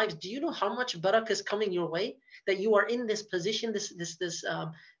sustaining their lives. Do you know how much barakah is coming your way? That you are in this position,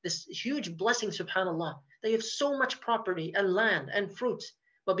 this huge blessing, subhanAllah, that you have so much property and land and fruits,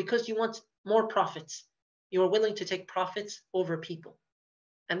 but because you want more profits, you are willing to take profits over people.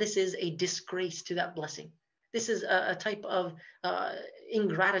 And this is a disgrace to that blessing. This is a type of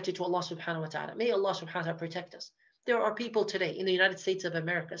ingratitude to Allah subhanahu wa ta'ala. May Allah subhanahu wa ta'ala protect us. There are people today in the United States of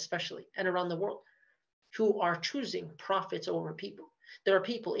America especially, and around the world, who are choosing profits over people. There are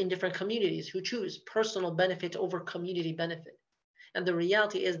people in different communities who choose personal benefit over community benefit. And the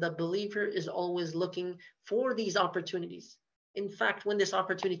reality is the believer is always looking for these opportunities. In fact, when this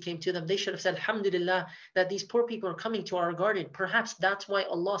opportunity came to them, they should have said, alhamdulillah, that these poor people are coming to our garden. Perhaps that's why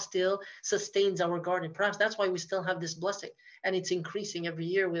Allah still sustains our garden. Perhaps that's why we still have this blessing. And it's increasing every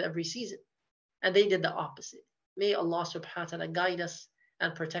year with every season. And they did the opposite. May Allah subhanahu wa ta'ala guide us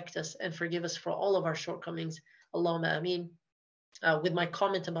and protect us and forgive us for all of our shortcomings. Allahumma ameen. With my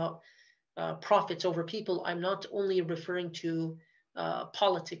comment about profits over people, I'm not only referring to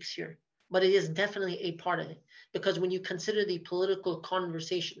politics here, but it is definitely a part of it. Because when you consider the political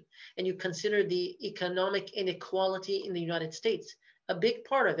conversation and you consider the economic inequality in the United States, a big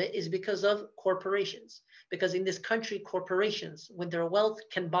part of it is because of corporations. Because in this country, corporations with their wealth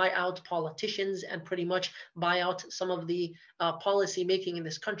can buy out politicians and pretty much buy out some of the policy making in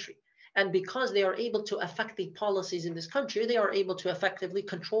this country. And because they are able to affect the policies in this country, they are able to effectively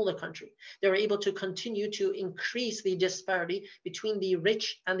control the country. They're able to continue to increase the disparity between the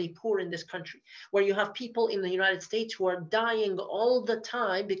rich and the poor in this country, where you have people in the United States who are dying all the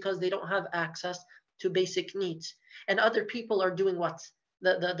time because they don't have access to basic needs. And other people are doing what?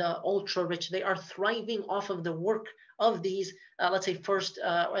 The ultra rich, they are thriving off of the work of these, let's say, first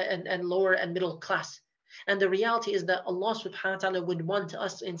and lower and middle class. And the reality is that Allah subhanahu wa ta'ala would want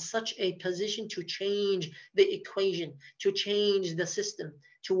us in such a position to change the equation, to change the system,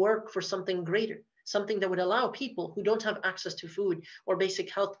 to work for something greater, something that would allow people who don't have access to food or basic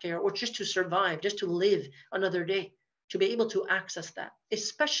health care or just to survive, just to live another day, to be able to access that,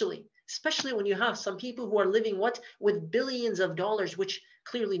 especially when you have some people who are living with billions of dollars, which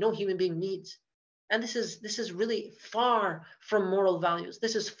clearly no human being needs. And this is really far from moral values.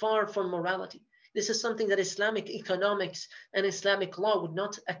 This is far from morality. This is something that Islamic economics and Islamic law would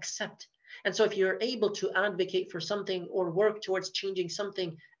not accept. And so if you're able to advocate for something or work towards changing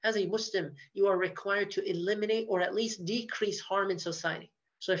something as a Muslim, you are required to eliminate or at least decrease harm in society.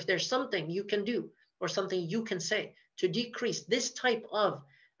 So if there's something you can do or something you can say to decrease this type of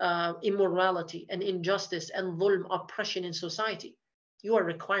immorality and injustice and dhulm, oppression in society, you are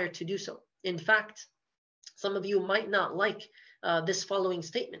required to do so. In fact, some of you might not like this following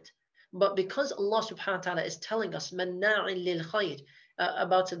statement, but because Allah subhanahu wa ta'ala is telling us manna'in lil khayr,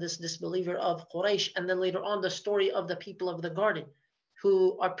 about this disbeliever of Quraysh, and then later on the story of the people of the garden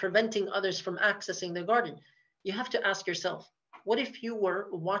who are preventing others from accessing the garden, you have to ask yourself, what if you were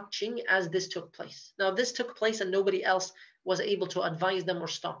watching as this took place? Now this took place and nobody else was able to advise them or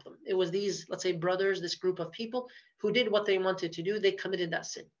stop them. It was these, let's say, brothers, this group of people who did what they wanted to do. They committed that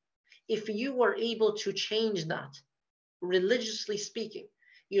sin. If you were able to change that, religiously speaking,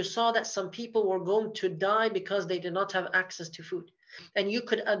 you saw that some people were going to die because they did not have access to food. And you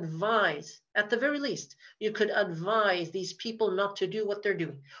could advise, at the very least, you could advise these people not to do what they're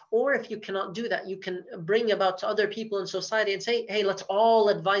doing. Or if you cannot do that, you can bring about to other people in society and say, hey, let's all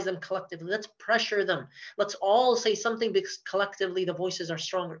advise them collectively. Let's pressure them. Let's all say something because collectively the voices are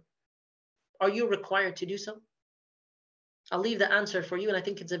stronger. Are you required to do so? I'll leave the answer for you, and I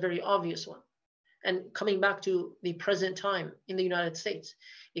think it's a very obvious one. And coming back to the present time in the United States,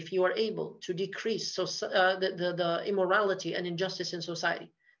 if you are able to decrease the immorality and injustice in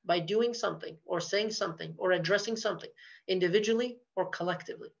society by doing something or saying something or addressing something individually or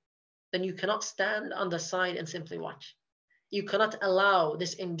collectively, then you cannot stand on the side and simply watch. You cannot allow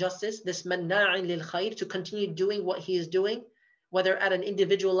this injustice, this manna'in lil khayr, to continue doing what he is doing, whether at an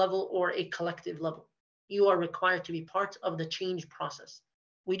individual level or a collective level. You are required to be part of the change process.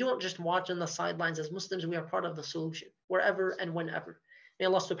 We don't just watch on the sidelines as Muslims, we are part of the solution, wherever and whenever. May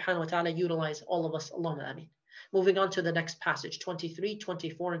Allah subhanahu wa ta'ala utilize all of us. Allahumma ameen. Moving on to the next passage, 23,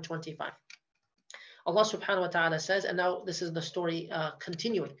 24, and 25. Allah subhanahu wa ta'ala says, and now this is the story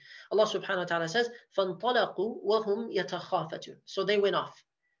continuing. Allah subhanahu wa ta'ala says, فَانْطَلَقُوا وَهُمْ يَتَخَافَتُونَ. So they went off,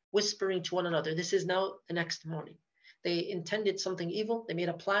 whispering to one another. This is now the next morning. They intended something evil, they made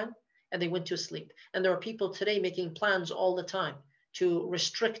a plan, and they went to sleep. And there are people today making plans all the time to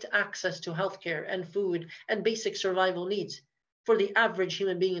restrict access to healthcare and food and basic survival needs for the average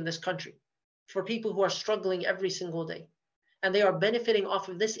human being in this country, for people who are struggling every single day. And they are benefiting off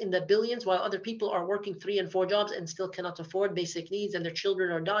of this in the billions, while other people are working 3 and 4 jobs and still cannot afford basic needs, and their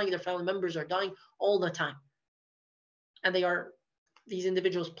children are dying, their family members are dying all the time. And these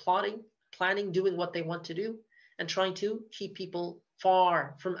individuals plotting, planning, doing what they want to do, and trying to keep people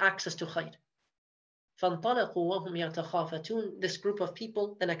far from access to khayr. فَانْطَلَقُوا وَهُمْ يَتَخَافَتُونَ. This group of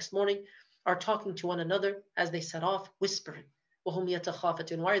people the next morning are talking to one another as they set off, whispering. وَهُمْ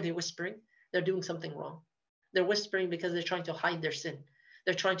يَتَخَافَتُونَ. Why are they whispering? They're doing something wrong. They're whispering because they're trying to hide their sin.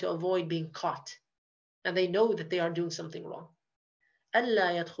 They're trying to avoid being caught. And they know that they are doing something wrong.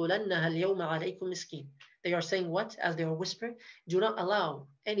 أَلَّا يَدْخُلَنَّهَا الْيَوْمَ عَلَيْكُمْ مِسْكِينٌ. They are saying what? As they are whispering, do not allow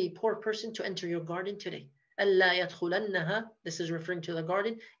any poor person to enter your garden today. أَلَّا يَدْخُلَنَّهَا. This is referring to the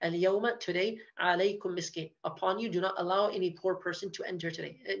garden. الْيَوْمَ, today, عَلَيْكُمْ مِسْكِينٌ. Upon you, do not allow any poor person to enter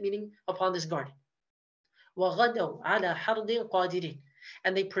today. Meaning upon this garden. وَغَدَوْا عَلَى حَرْدٍ قَادِرٍ.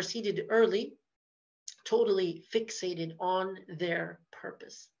 And they proceeded early, totally fixated on their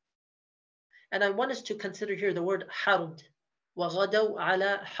purpose. And I want us to consider here the word hard. وَغَدَوْا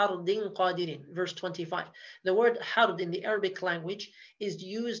عَلَى حَرْدٍ قَادِرٍ. Verse 25. The word hard in the Arabic language is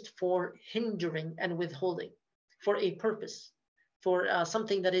used for hindering and withholding, for a purpose, for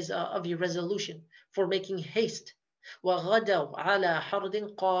something that is of your resolution, for making haste. وَغَدَوْا عَلَى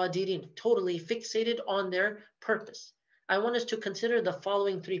حَرْدٍ قَادِرٍ. Totally fixated on their purpose. I want us to consider the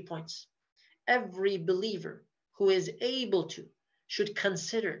following 3 points. Every believer who is able to should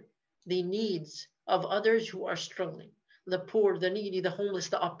consider the needs of others who are struggling. The poor, the needy, the homeless,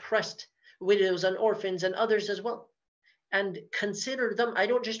 the oppressed, widows and orphans and others as well. And consider them. I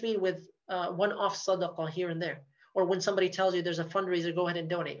don't just mean with one-off sadaqah here and there. Or when somebody tells you there's a fundraiser, go ahead and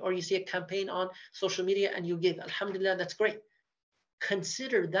donate. Or you see a campaign on social media and you give. Alhamdulillah, that's great.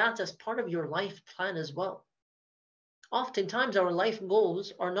 Consider that as part of your life plan as well. Oftentimes our life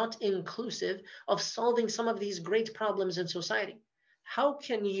goals are not inclusive of solving some of these great problems in society. How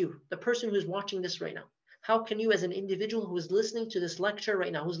can you, the person who's watching this right now, how can you as an individual who is listening to this lecture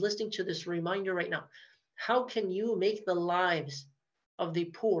right now, who's listening to this reminder right now, how can you make the lives of the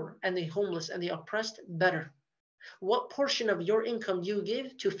poor and the homeless and the oppressed better? What portion of your income do you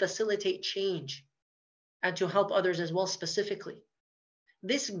give to facilitate change and to help others as well specifically?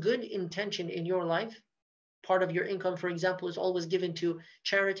 This good intention in your life, part of your income, for example, is always given to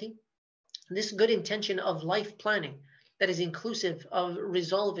charity. This good intention of life planning that is inclusive of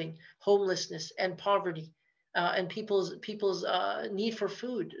resolving homelessness and poverty, and people's need for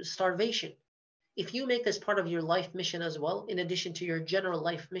food, starvation. If you make this part of your life mission as well, in addition to your general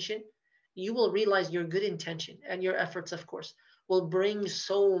life mission, you will realize your good intention and your efforts, of course, will bring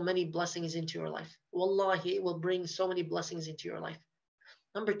so many blessings into your life. Wallahi, it will bring so many blessings into your life.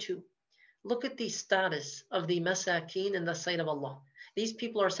 Number two, look at the status of the masakeen in the sight of Allah. These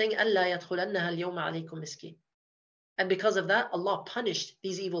people are saying, أَلَّا يَدْخُلَنَّهَا الْيَوْمَ عَلَيْكُمْ مِسْكِينَ. And because of that, Allah punished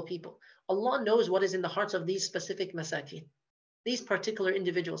these evil people. Allah knows what is in the hearts of these specific masakeen, these particular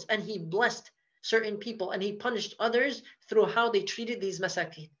individuals, and He blessed certain people and He punished others through how they treated these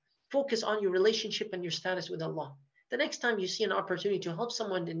masakeen. Focus on your relationship and your status with Allah. The next time you see an opportunity to help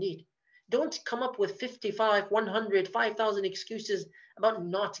someone in need, don't come up with 55, 100, 5,000 excuses about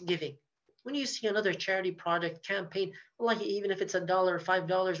not giving. When you see another charity project, campaign, wallahi, even if it's $1 or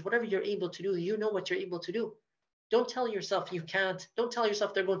 $5, whatever you're able to do, you know what you're able to do. Don't tell yourself you can't. Don't tell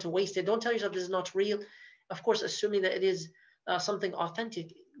yourself they're going to waste it. Don't tell yourself this is not real. Of course, assuming that it is something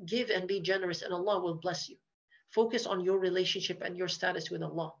authentic, give and be generous and Allah will bless you. Focus on your relationship and your status with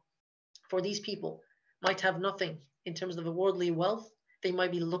Allah. For these people might have nothing in terms of the worldly wealth. They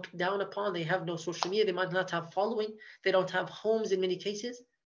might be looked down upon. They have no social media. They might not have following. They don't have homes in many cases.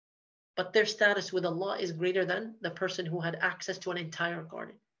 But their status with Allah is greater than the person who had access to an entire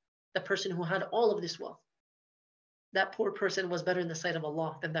garden. The person who had all of this wealth. That poor person was better in the sight of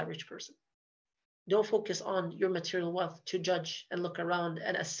Allah than that rich person. Don't focus on your material wealth to judge and look around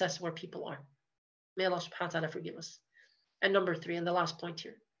and assess where people are. May Allah subhanahu wa ta'ala forgive us. And number three, and the last point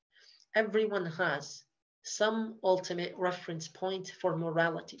here. Everyone has some ultimate reference point for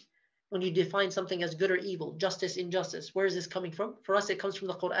morality. When you define something as good or evil, justice, injustice, where is this coming from? For us, it comes from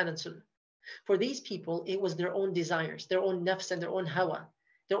the Quran and Sunnah. For these people, it was their own desires, their own nafs and their own hawa,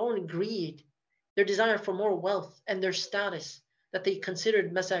 their own greed, their desire for more wealth and their status that they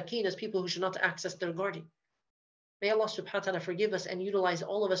considered masakeen as people who should not access their garden. May Allah subhanahu wa ta'ala forgive us and utilize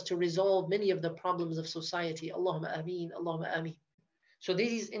all of us to resolve many of the problems of society. Allahumma ameen, Allahumma ameen. So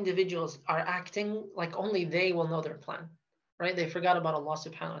these individuals are acting like only they will know their plan, right? They forgot about Allah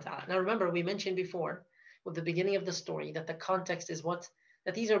subhanahu wa ta'ala. Now remember, we mentioned before with the beginning of the story that the context is what?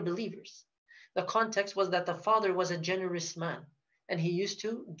 That these are believers. The context was that the father was a generous man and he used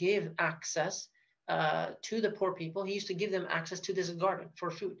to give access to the poor people. He used to give them access to this garden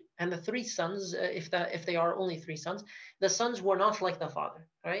for food. And the three sons, if they are only three sons, the sons were not like the father,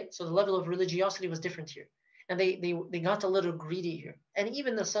 right? So the level of religiosity was different here. And they got a little greedy here. And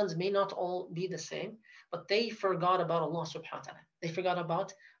even the sons may not all be the same, but they forgot about Allah subhanahu wa ta'ala. They forgot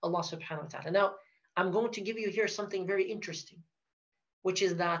about Allah subhanahu wa ta'ala. Now, I'm going to give you here something very interesting, which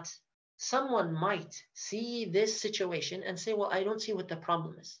is that someone might see this situation and say, well, I don't see what the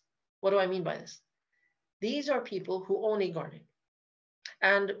problem is. What do I mean by this? These are people who own a garden.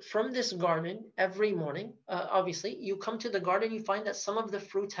 And from this garden, every morning, obviously, you come to the garden, you find that some of the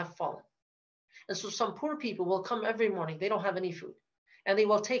fruits have fallen. And so some poor people will come every morning. They don't have any food. And they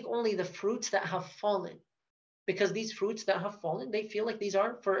will take only the fruits that have fallen. Because these fruits that have fallen, they feel like these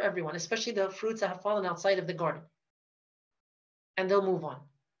are for everyone, especially the fruits that have fallen outside of the garden. And they'll move on.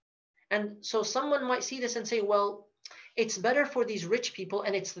 And so someone might see this and say, well, it's better for these rich people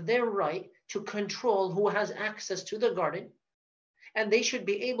and it's their right to control who has access to the garden. And they should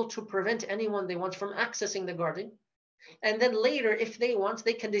be able to prevent anyone they want from accessing the garden. And then later, if they want,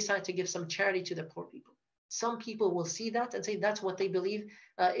 they can decide to give some charity to the poor people. Some people will see that and say that's what they believe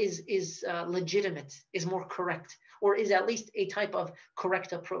is legitimate, is more correct, or is at least a type of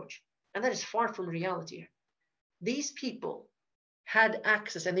correct approach. And that is far from reality. These people had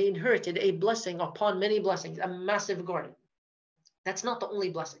access and they inherited a blessing upon many blessings, a massive garden. That's not the only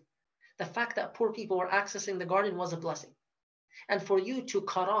blessing. The fact that poor people were accessing the garden was a blessing. And for you to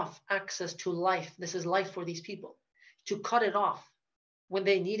cut off access to life, this is life for these people, to cut it off when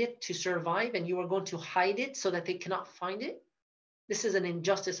they need it to survive and you are going to hide it so that they cannot find it, this is an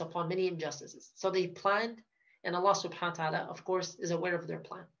injustice upon many injustices. So they planned, and Allah subhanahu wa ta'ala, of course, is aware of their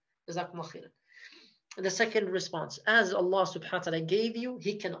plan. Jazakumullah khairan. The second response, as Allah subhanahu wa ta'ala gave you,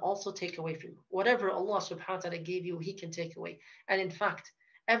 He can also take away from you. Whatever Allah subhanahu wa ta'ala gave you, He can take away. And in fact,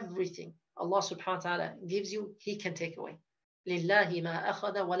 everything Allah subhanahu wa ta'ala gives you, He can take away. لِلَّهِ مَا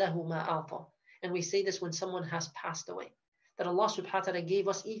أَخَذَ وَلَهُ مَا أَعْطَى. And we say this when someone has passed away. That Allah subhanahu wa ta'ala gave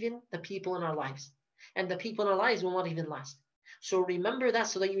us even the people in our lives. And the people in our lives will not even last. So remember that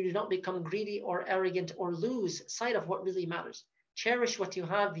so that you do not become greedy or arrogant or lose sight of what really matters. Cherish what you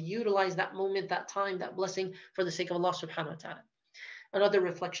have, utilize that moment, that time, that blessing for the sake of Allah subhanahu wa ta'ala. Another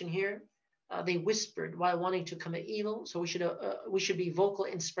reflection here, they whispered while wanting to commit evil. So we should be vocal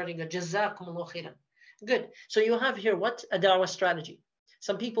in spreading a jazakumullah khairan. Good. So you have here what? A da'wah strategy.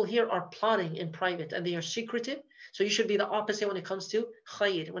 Some people here are plotting in private and they are secretive. So you should be the opposite when it comes to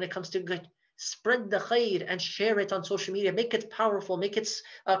khair, when it comes to good. Spread the khair and share it on social media. Make it powerful, make it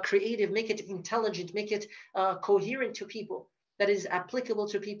creative, make it intelligent, make it coherent to people. That is applicable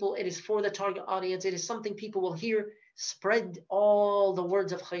to people. It is for the target audience. It is something people will hear. Spread all the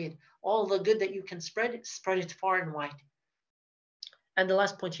words of khair. All the good that you can spread it far and wide. And the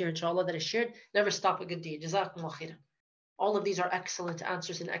last point here, inshallah, that is shared, never stop a good deed. Jazakumullah khairan. All of these are excellent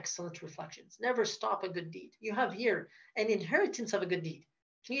answers and excellent reflections. Never stop a good deed. You have here an inheritance of a good deed.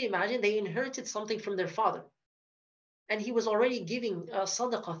 Can you imagine? They inherited something from their father. And he was already giving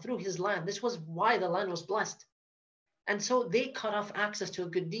sadaqah through his land. This was why the land was blessed. And so they cut off access to a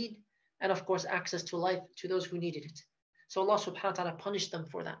good deed and, of course, access to life to those who needed it. So Allah subhanahu wa ta'ala punished them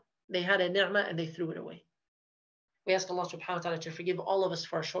for that. They had a ni'mah and they threw it away. We ask Allah subhanahu wa ta'ala to forgive all of us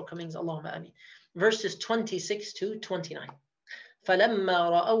for our shortcomings. Allahumma ameen. Verses 26 to 29. فَلَمَّا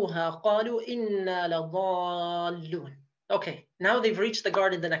رَأَوْهَا قَالُوا إِنَّا لَضَالُّونَ. Okay, now they've reached the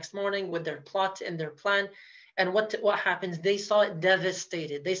garden the next morning with their plot and their plan. And what happens? They saw it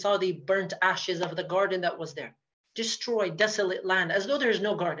devastated. They saw the burnt ashes of the garden that was there. Destroyed, desolate land, as though there is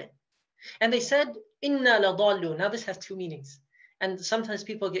no garden. And they said, إِنَّا لَضَالُّونَ. Now this has two meanings. And sometimes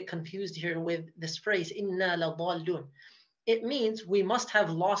people get confused here with this phrase, إِنَّا لَضَالُّونَ. It means we must have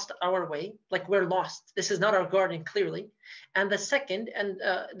lost our way, like we're lost. This is not our garden, clearly. And the second, and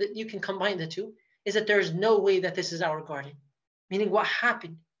you can combine the two, is that there's no way that this is our garden. Meaning, what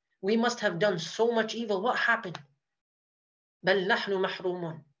happened? We must have done so much evil. What happened? بَلْ نَحْنُ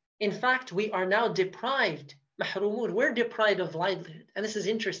مَحْرُومُونَ. In fact, we are now deprived. مَحْرُومُون. We're deprived of livelihood. And this is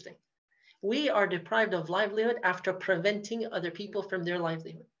interesting. We are deprived of livelihood after preventing other people from their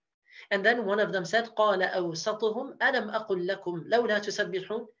livelihood. And then one of them said, قَالَ أَوْسَطُهُمْ أَلَمْ أَقُلْ لَكُمْ لَوْلَا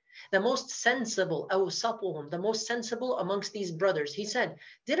تُسَبِّحُونَ. The most sensible, أَوْسَطُهُمْ, the most sensible amongst these brothers, he said,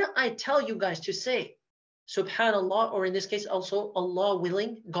 didn't I tell you guys to say, Subhanallah, or in this case also, Allah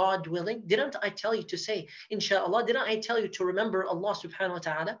willing, God willing? Didn't I tell you to say, Inshallah? Didn't I tell you to remember Allah subhanahu wa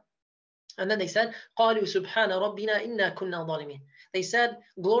ta'ala? And then they said, قَالُوا سُبْحَانَ رَبِّنَا إِنَّا كُنَّا ظَالِمِينَ. They said,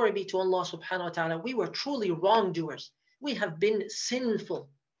 glory be to Allah subhanahu wa ta'ala. We were truly wrongdoers. We have been sinful.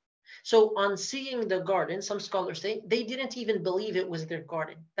 So on seeing the garden, some scholars say, they didn't even believe it was their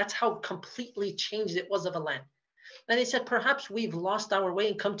garden. That's how completely changed it was of a land. And they said, perhaps we've lost our way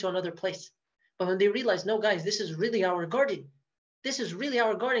and come to another place. But when they realized, no guys, this is really our garden. This is really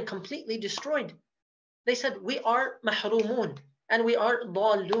our garden, completely destroyed. They said, we are mahrumun and we are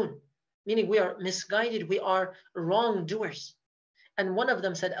dallun, meaning we are misguided, we are wrongdoers. And one of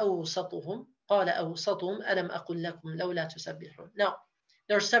them said, أَوْسَطُهُمْ قَالَ أَوْسَطُهُمْ أَلَمْ أَقُلْ لَكُمْ لَوْلَا تُسَبِّحُونَ. Now,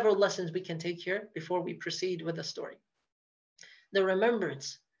 there are several lessons we can take here before we proceed with the story. The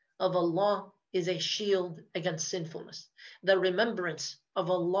remembrance of Allah is a shield against sinfulness. The remembrance of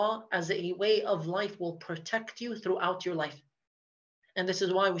Allah as a way of life will protect you throughout your life. And this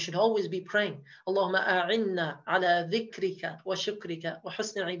is why we should always be praying, Allahumma a'inna ala dhikrika wa shukrika wa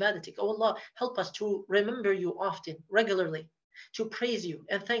husni ibadatik. Oh Allah, help us to remember you often, regularly, to praise you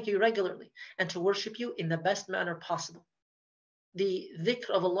and thank you regularly, and to worship you in the best manner possible. The dhikr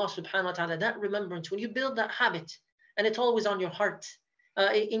of Allah subhanahu wa ta'ala, that remembrance, when you build that habit, and it's always on your heart,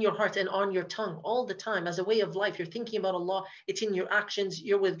 in your heart and on your tongue all the time as a way of life, you're thinking about Allah, it's in your actions,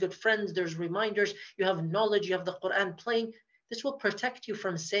 you're with good friends, there's reminders, you have knowledge, you have the Quran playing. This will protect you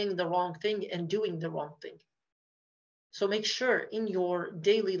from saying the wrong thing and doing the wrong thing. So make sure in your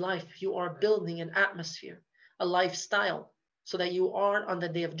daily life you are building an atmosphere, a lifestyle, so that you are on the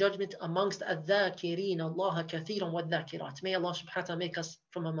day of judgment amongst الذَّاكِرِينَ اللَّهَ كَثِيرًا وَالذَّاكِرَاتِ. May Allah subhanahu wa ta'ala make us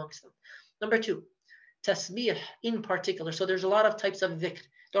from amongst them. Number two, tasbih in particular. So there's a lot of types of dhikr.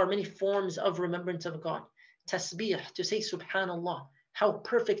 There are many forms of remembrance of God. Tasbih, to say subhanallah, how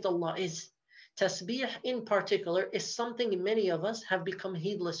perfect Allah is. Tasbih in particular is something many of us have become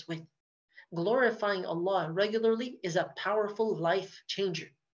heedless with. Glorifying Allah regularly is a powerful life changer.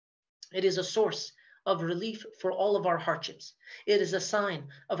 It is a source of relief for all of our hardships. It is a sign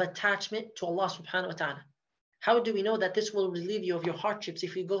of attachment to Allah subhanahu wa ta'ala. How do we know that this will relieve you of your hardships?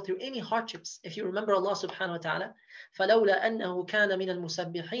 If you go through any hardships, if you remember Allah subhanahu wa ta'ala, فَلَوْلَا أَنَّهُ كَانَ مِنَ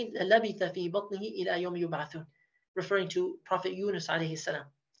الْمُسَبِّحِينَ لَلَبِثَ فِي بَطْنِهِ إِلَى يَوْمِ يُبْعَثُونَ, referring to Prophet Yunus alayhi salam.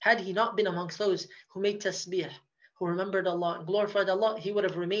 Had he not been amongst those who made tasbih, who remembered Allah and glorified Allah, he would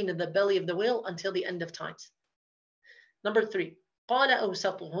have remained in the belly of the whale until the end of times. Number three, قَالَ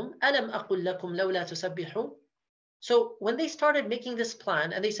أَوْسَطُهُمْ أَلَمْ أَقُلْ لَكُمْ لَوْلَا تُسَبِّحُونَ. So when they started making this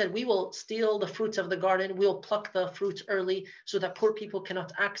plan and they said, we will steal the fruits of the garden, we'll pluck the fruits early so that poor people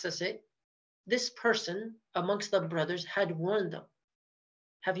cannot access it, this person amongst the brothers had warned them.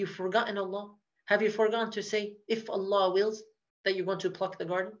 Have you forgotten Allah? Have you forgotten to say, if Allah wills, that you're going to pluck the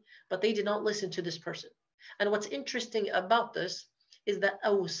garden? But they did not listen to this person. And what's interesting about this is that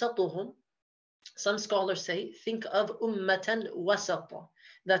أَوْسَطُهُمْ, some scholars say, think of ummatan wasata,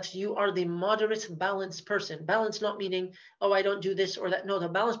 that you are the moderate, balanced person. Balance not meaning, oh, I don't do this or that. No, the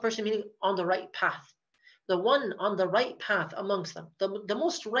balanced person meaning on the right path. The one on the right path amongst them, the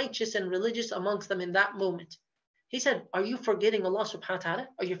most righteous and religious amongst them in that moment. He said, are you forgetting Allah subhanahu wa ta'ala?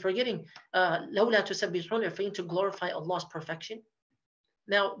 Are you forgetting لَوْلَا تُسَبِّحُونَ, for you to glorify Allah's perfection?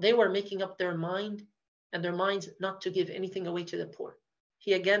 Now, they were making up their mind and their minds not to give anything away to the poor.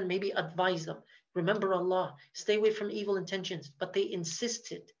 He again maybe advised them, remember Allah, stay away from evil intentions, but they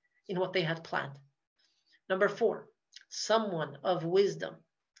insisted in what they had planned. Number 4, someone of wisdom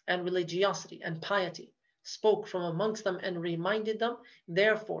and religiosity and piety spoke from amongst them and reminded them.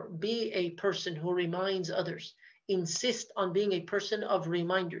 Therefore, be a person who reminds others. Insist on being a person of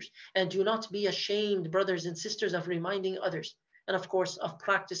reminders, and do not be ashamed, brothers and sisters, of reminding others, and of course of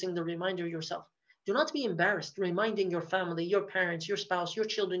practicing the reminder yourself. Do not be embarrassed reminding your family, your parents, your spouse, your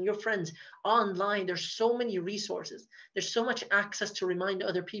children, your friends online. There's so many resources. There's so much access to remind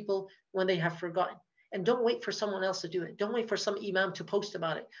other people when they have forgotten. And don't wait for someone else to do it. Don't wait for some imam to post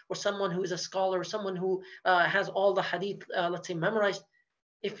about it, or someone who is a scholar, or someone who has all the hadith, let's say, memorized.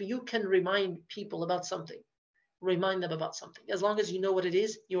 If you can remind people about something, remind them about something. As long as you know what it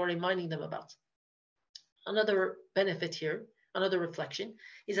is, you are reminding them about. Another benefit here, another reflection,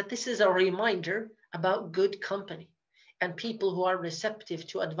 is that this is a reminder about good company and people who are receptive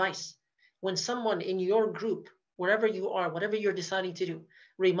to advice. When someone in your group, wherever you are, whatever you're deciding to do,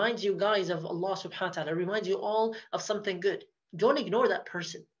 reminds you guys of Allah subhanahu wa ta'ala, reminds you all of something good, don't ignore that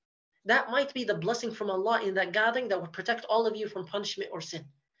person. That might be the blessing from Allah in that gathering that would protect all of you from punishment or sin.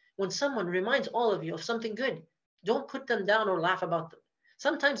 When someone reminds all of you of something good, don't put them down or laugh about them.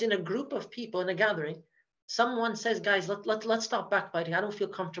 Sometimes in a group of people in a gathering, someone says, guys, let's stop backbiting. I don't feel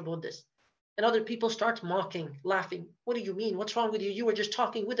comfortable with this. And other people start mocking, laughing. What do you mean? What's wrong with you? You were just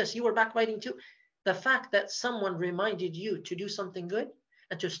talking with us. You were backbiting too. The fact that someone reminded you to do something good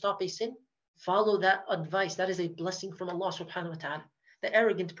and to stop a sin, follow that advice. That is a blessing from Allah subhanahu wa ta'ala. The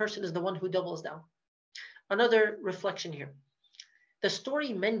arrogant person is the one who doubles down. Another reflection here. The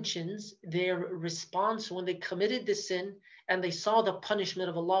story mentions their response when they committed the sin and they saw the punishment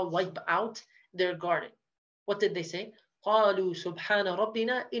of Allah wipe out their garden. What did they say? قَالُوا سُبْحَانَ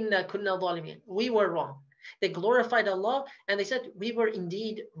رَبِّنَا إِنَّا كُنَّا ظَالِمِينَ. We were wrong. They glorified Allah and they said, we were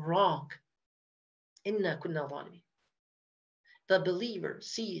indeed wrong. إِنَّا كُنَّا ظَالِمِينَ. The believer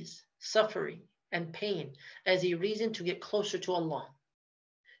sees suffering and pain as a reason to get closer to Allah.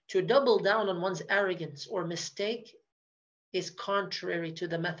 To double down on one's arrogance or mistake is contrary to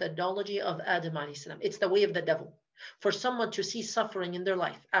the methodology of Adam alayhi salam. It's the way of the devil. For someone to see suffering in their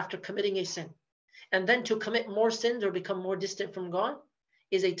life after committing a sin, and then to commit more sins or become more distant from God,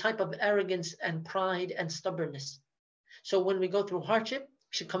 is a type of arrogance and pride and stubbornness. So when we go through hardship,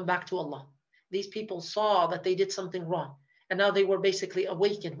 we should come back to Allah. These people saw that they did something wrong, and now they were basically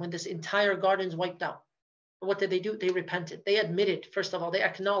awakened when this entire garden is wiped out. And what did they do? They repented. They admitted, first of all, they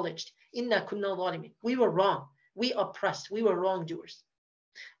acknowledged, Inna kunna zalimin. We were wrong. We oppressed. We were wrongdoers.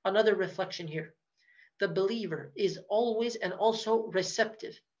 Another reflection here. The believer is always and also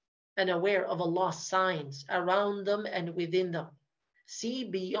receptive and aware of Allah's signs around them and within them. See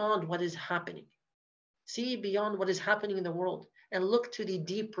beyond what is happening. See beyond what is happening in the world and look to the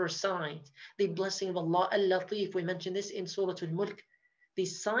deeper signs. The blessing of Allah, Al-Latif, we mentioned this in Surah Al-Mulk. The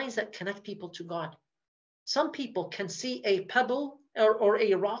signs that connect people to God. Some people can see a pebble or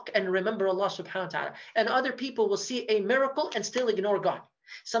a rock and remember Allah subhanahu wa ta'ala. And other people will see a miracle and still ignore God.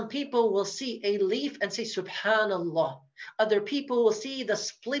 Some people will see a leaf and say, Subhanallah. Other people will see the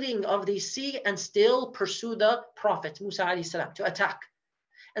splitting of the sea and still pursue the Prophet Musa alayhi salam to attack.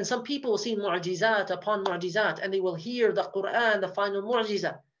 And some people will see mu'jizat upon mu'jizat and they will hear the Quran, the final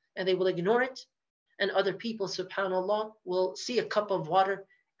mu'jizat, and they will ignore it. And other people, subhanallah, will see a cup of water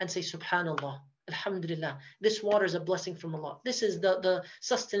and say, Subhanallah. Alhamdulillah, this water is a blessing from Allah. This is the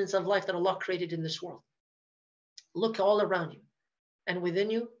sustenance of life that Allah created in this world. Look all around you and within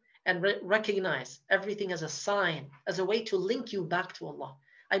you and recognize everything as a sign, as a way to link you back to Allah.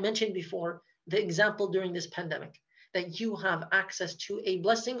 I mentioned before the example during this pandemic that you have access to a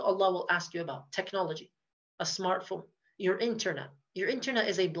blessing Allah will ask you about. Technology, a smartphone, your internet. Your internet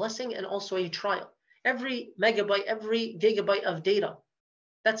is a blessing and also a trial. Every megabyte, every gigabyte of data,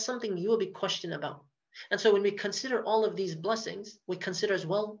 that's something you will be questioned about. And so when we consider all of these blessings, we consider as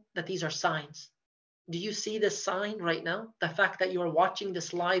well that these are signs. Do you see this sign right now? The fact that you are watching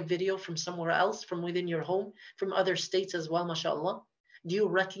this live video from somewhere else, from within your home, from other states as well, mashallah. Do you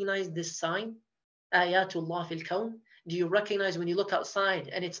recognize this sign? Ayatullah fil kawn. Do you recognize when you look outside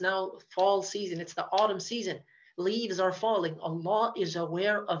and it's now fall season, it's the autumn season, leaves are falling. Allah is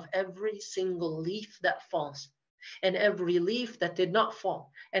aware of every single leaf that falls, and every leaf that did not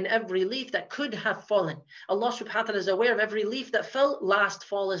fall, and every leaf that could have fallen. Allah subhanahu wa ta'ala is aware of every leaf that fell last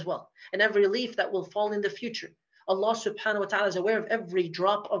fall as well, and every leaf that will fall in the future. Allah subhanahu wa ta'ala is aware of every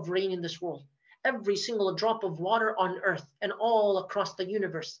drop of rain in this world, every single drop of water on earth and all across the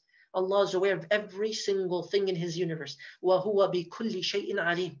universe. Allah is aware of every single thing in His universe. وَهُوَ بِكُلِّ شَيْءٍ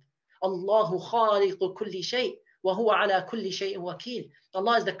عَلِيمٌ. Allahu khaliqu kulli shay' wa huwa ala kulli shay'in wakil.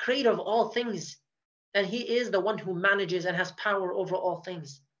 Allah is the creator of all things, and He is the one who manages and has power over all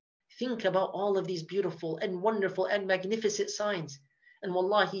things. Think about all of these beautiful and wonderful and magnificent signs, and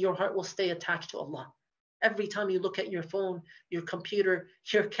wallahi, your heart will stay attached to Allah. Every time you look at your phone, your computer,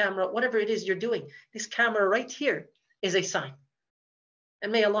 your camera, whatever it is you're doing, this camera right here is a sign.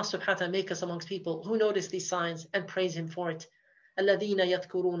 And may Allah subhanahu wa ta'ala make us amongst people who notice these signs and praise Him for it. الَّذِينَ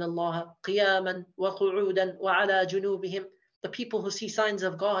يَذْكُرُونَ اللَّهَ قِيَامًا وَقُعُودًا وَعَلَى جُنُوبِهِمْ. The people who see signs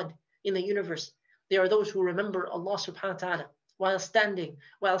of God in the universe, they are those who remember Allah subhanahu wa ta'ala while standing,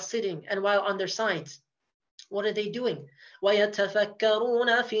 while sitting, and while on their sides. What are they doing?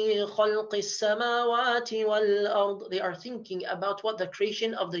 وَيَتَفَكَّرُونَ فِي خَلْقِ السَّمَاوَاتِ وَالْأَرْضِ. They are thinking about what the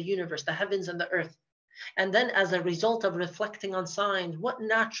creation of the universe, the heavens and the earth. And then as a result of reflecting on signs, what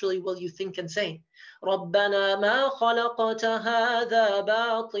naturally will you think and say? رَبَّنَا مَا خَلَقْتَ هَذَا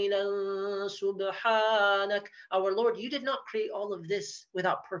بَاطِلًا سُبْحَانَكَ. Our Lord, you did not create all of this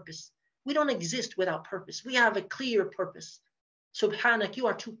without purpose. We don't exist without purpose. We have a clear purpose. Subhanak, you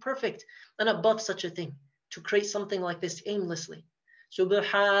are too perfect and above such a thing to create something like this aimlessly.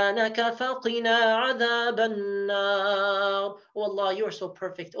 Subhanaka faqina adhaban nar. Oh Allah, you are so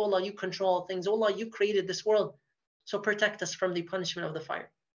perfect. Oh Allah, you control all things. Oh Allah, you created this world. So protect us from the punishment of the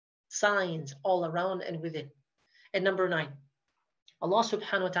fire. Signs all around and within. And number 9, Allah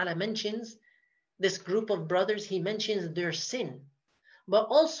subhanahu wa ta'ala mentions this group of brothers. He mentions their sin, but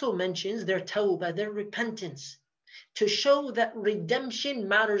also mentions their tawbah, their repentance, to show that redemption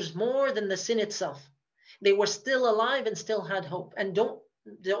matters more than the sin itself. They were still alive and still had hope. And don't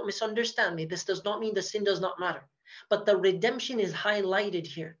misunderstand me. This does not mean the sin does not matter. But the redemption is highlighted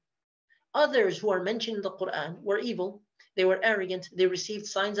here. Others who are mentioned in the Quran were evil. They were arrogant. They received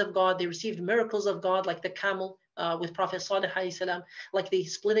signs of God. They received miracles of God, like the camel with Prophet Salih alayhi salam, like the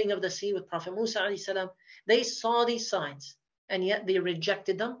splitting of the sea with Prophet Musa alayhi salam. They saw these signs, and yet they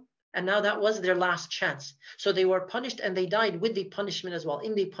rejected them. And now that was their last chance. So they were punished, and they died with the punishment as well,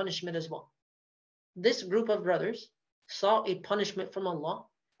 in the punishment as well. This group of brothers saw a punishment from Allah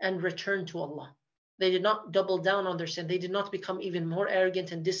and returned to Allah. They did not double down on their sin. They did not become even more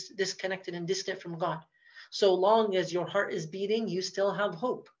arrogant and disconnected and distant from God. So long as your heart is beating, you still have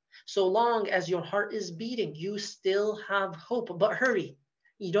hope. So long as your heart is beating, you still have hope. But hurry.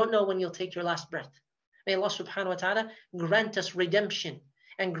 You don't know when you'll take your last breath. May Allah subhanahu wa ta'ala grant us redemption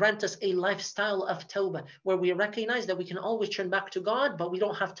and grant us a lifestyle of tawbah, where we recognize that we can always turn back to God, but we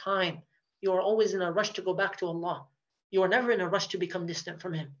don't have time. You are always in a rush to go back to Allah. You are never in a rush to become distant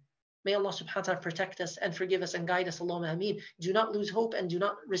from Him. May Allah subhanahu wa ta'ala protect us and forgive us and guide us. Allahumma ameen. Do not lose hope and do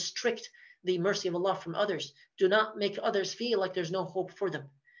not restrict the mercy of Allah from others. Do not make others feel like there's no hope for them.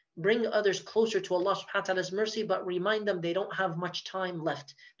 Bring others closer to Allah subhanahu wa ta'ala's mercy, but remind them they don't have much time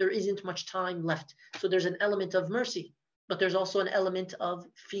left. There isn't much time left. So there's an element of mercy, but there's also an element of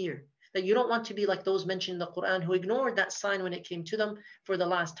fear. That you don't want to be like those mentioned in the Quran who ignored that sign when it came to them for the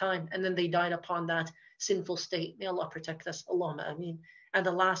last time, and then they died upon that sinful state. May Allah protect us. Allahumma ameen. And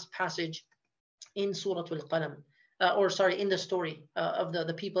the last passage in Surah Al-Qalam, in the story of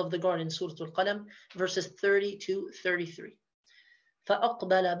the people of the garden, Surah Al-Qalam, verses 30 to 33.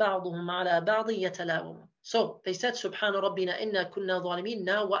 فَأَقْبَلَ بَعْضُهُمْ عَلَى بَعْضٍ يَتَلَاوَمُونَ. So they said, Subhana Rabbina inna kunna zalimin.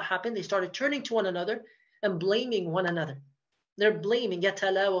 Now what happened? They started turning to one another and blaming one another. They're blaming,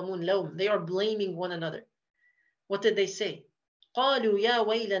 يَتَلَاوَمُونَ لَوْمٍ. They are blaming one another. What did they say? قَالُوا يَا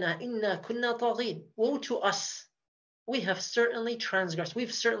وَيْلَنَا إِنَّا كُنَّا طَاغِينَ. Woe to us. We have certainly transgressed.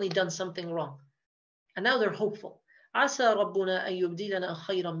 We've certainly done something wrong. And now they're hopeful. عَسَى رَبُّنَا أَن يُبْدِلَنَا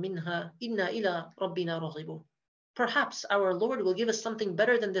خَيْرًا مِنْهَا إِنَّا إِلَىٰ رَبِّنَا رَغِبُونَ. Perhaps our Lord will give us something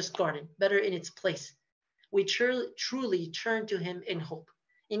better than this garden, better in its place. We truly turn to Him in hope.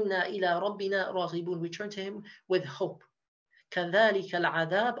 إِنَّا إِلَىٰ رَبِّنَا رَغِبُونَ. We turn to Him with hope. كَذَلِكَ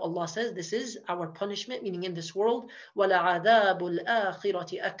الْعَذَابُ. Allah says this is our punishment, meaning in this world. وَلَعَذَابُ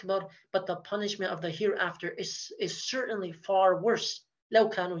الْآخِرَةِ أَكْبَرُ. But the punishment of the hereafter is certainly far worse.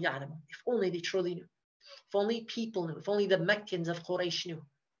 لَوْ كَانُوا يَعْلَمُونَ. If only they truly knew. If only people knew. If only the Meccans of Quraysh knew.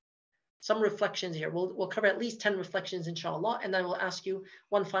 Some reflections here. We'll cover at least 10 reflections, inshallah, and then we'll ask you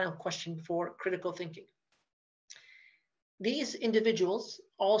one final question for critical thinking. These individuals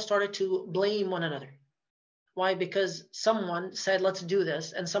all started to blame one another. Why? Because someone said, let's do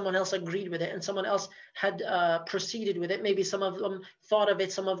this, and someone else agreed with it, and someone else had proceeded with it. Maybe some of them thought of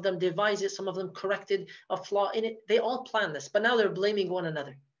it, some of them devised it, some of them corrected a flaw in it. They all planned this, but now they're blaming one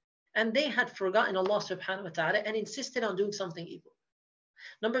another. And they had forgotten Allah subhanahu wa ta'ala and insisted on doing something evil.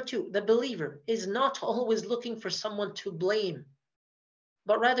 Number two, the believer is not always looking for someone to blame,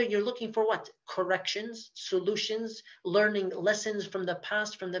 but rather you're looking for what? Corrections, solutions, learning lessons from the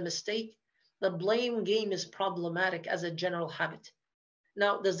past, from the mistake. The blame game is problematic as a general habit.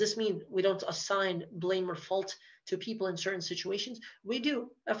 Now, does this mean we don't assign blame or fault to people in certain situations? We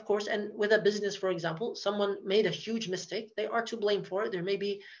do, of course. And with a business, for example, someone made a huge mistake. They are to blame for it. There may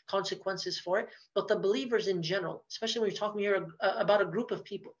be consequences for it. But the believers in general, especially when you're talking here about a group of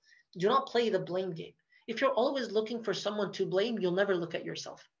people, do not play the blame game. If you're always looking for someone to blame, you'll never look at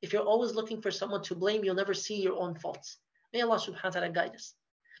yourself. If you're always looking for someone to blame, you'll never see your own faults. May Allah subhanahu wa ta'ala guide us.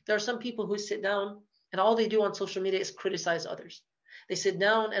 There are some people who sit down and all they do on social media is criticize others. They sit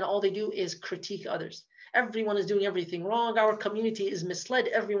down and all they do is critique others. Everyone is doing everything wrong. Our community is misled.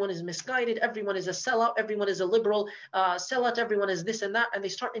 Everyone is misguided. Everyone is a sellout. Everyone is a liberal sellout. Everyone is this and that. And they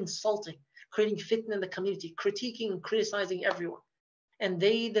start insulting, creating fitna in the community, critiquing and criticizing everyone. And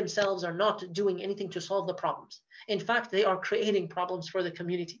they themselves are not doing anything to solve the problems. In fact, they are creating problems for the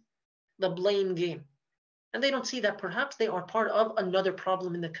community. The blame game. And they don't see that perhaps they are part of another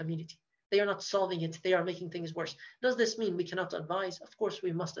problem in the community. They are not solving it. They are making things worse. Does this mean we cannot advise? Of course,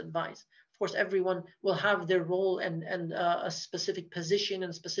 we must advise. Of course, everyone will have their role and a specific position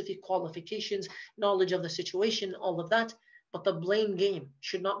and specific qualifications, knowledge of the situation, all of that. But the blame game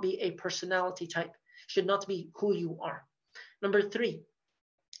should not be a personality type, should not be who you are. Number three,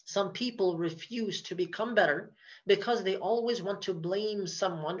 some people refuse to become better because they always want to blame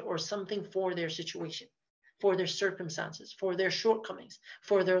someone or something for their situation, for their circumstances, for their shortcomings,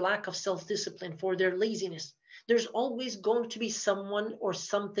 for their lack of self-discipline, for their laziness. There's always going to be someone or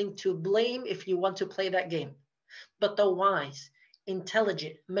something to blame if you want to play that game. But the wise,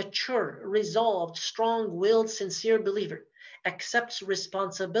 intelligent, mature, resolved, strong-willed, sincere believer accepts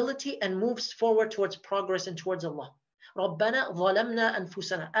responsibility and moves forward towards progress and towards Allah. رَبَّنَا ظَلَمْنَا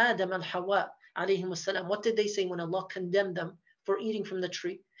أَنفُسَنَا Adam and Hawa alayhim salam. What did they say when Allah condemned them for eating from the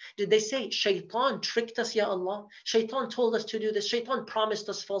tree? Did they say, Shaitan tricked us, Ya Allah? Shaitan told us to do this. Shaitan promised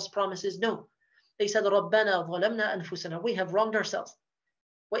us false promises. No. They said, رَبَّنَا ظَلَمْنَا أَنفُسَنَا. We have wronged ourselves.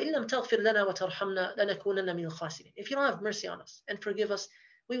 وَإِن لَمْ تَغْفِرْ لَنَا وَتَرْحَمْنَا لَنَكُونَنَّ مِنَ الْخَاسِرِينَ. If you don't have mercy on us and forgive us,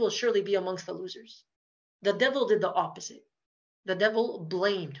 we will surely be amongst the losers. The devil did the opposite. The devil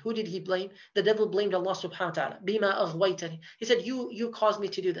blamed. Who did he blame? The devil blamed Allah subhanahu wa ta'ala. Bima aghwaytani. He said, you caused me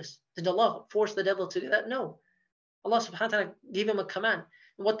to do this. Did Allah force the devil to do that? No. Allah subhanahu wa ta'ala gave him a command.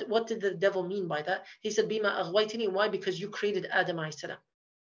 What did the devil mean by that? He said, Bima aghwaytani. Why? Because you created Adam alayhi salam.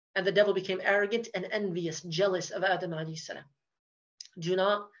 And the devil became arrogant and envious, jealous of Adam alayhi salam. Do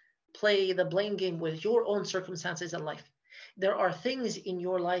not play the blame game with your own circumstances in life. There are things in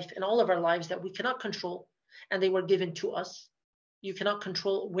your life, in all of our lives, that we cannot control, and they were given to us. You cannot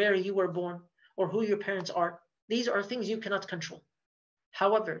control where you were born or who your parents are. These are things you cannot control.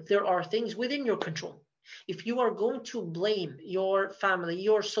 However, there are things within your control. If you are going to blame your family,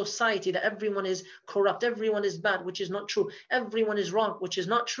 your society, that everyone is corrupt, everyone is bad, which is not true, everyone is wrong, which is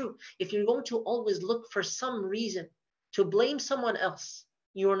not true, if you're going to always look for some reason to blame someone else,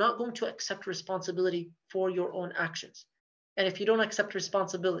 you are not going to accept responsibility for your own actions. And if you don't accept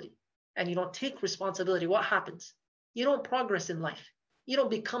responsibility and you don't take responsibility, what happens? You don't progress in life. You don't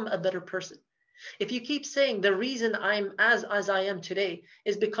become a better person. If you keep saying the reason I'm as I am today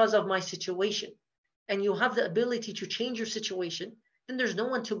is because of my situation, and you have the ability to change your situation, then there's no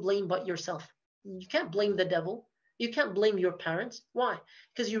one to blame but yourself. You can't blame the devil. You can't blame your parents. Why?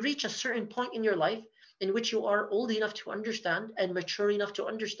 Because you reach a certain point in your life in which you are old enough to understand and mature enough to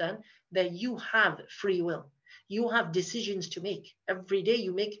understand that you have free will. You have decisions to make. Every day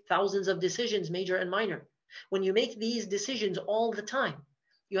you make thousands of decisions, major and minor. When you make these decisions all the time,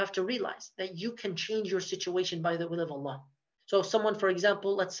 you have to realize that you can change your situation by the will of Allah. So if someone, for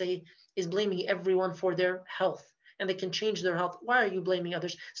example, let's say, is blaming everyone for their health, and they can change their health, why are you blaming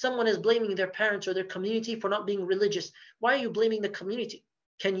others? Someone is blaming their parents or their community for not being religious. Why are you blaming the community?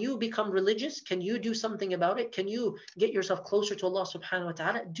 Can you become religious? Can you do something about it? Can you get yourself closer to Allah subhanahu wa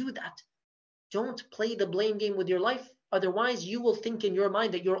ta'ala? Do that. Don't play the blame game with your life. Otherwise, you will think in your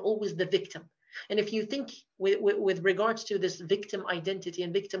mind that you're always the victim. And if you think with regards to this victim identity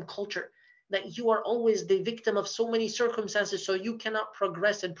and victim culture, that you are always the victim of so many circumstances, so you cannot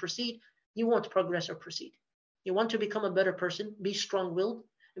progress and proceed, you won't progress or proceed. You want to become a better person, be strong-willed,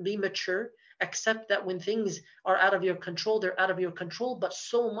 be mature, accept that when things are out of your control, they're out of your control, but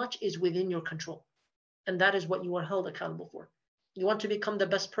so much is within your control. And that is what you are held accountable for. You want to become the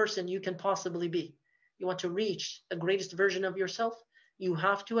best person you can possibly be. You want to reach the greatest version of yourself, you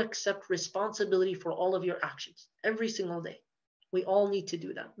have to accept responsibility for all of your actions every single day. We all need to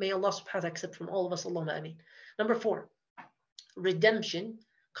do that. May Allah subhanahu wa ta'ala accept from all of us. Allahumma ameen. Number 4, redemption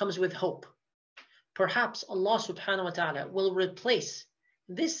comes with hope. Perhaps Allah subhanahu wa ta'ala will replace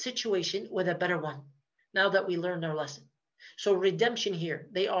this situation with a better one now that we learned our lesson. So redemption here,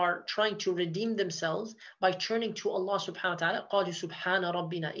 they are trying to redeem themselves by turning to Allah subhanahu wa ta'ala. قَالُوا سُبْحَانَ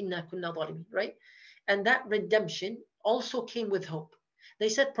رَبِّنَا إِنَّا كُنَّا ظَالِمِينَ, right? And that redemption also came with hope. They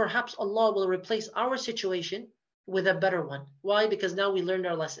said perhaps Allah will replace our situation with a better one. Why? Because now we learned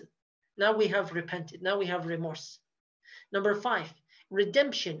our lesson. Now we have repented. Now we have remorse. Number 5,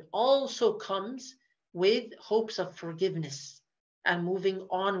 redemption also comes with hopes of forgiveness and moving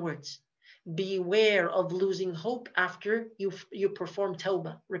onwards. Beware of losing hope after you perform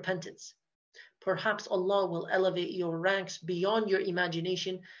tawbah, repentance. Perhaps Allah will elevate your ranks beyond your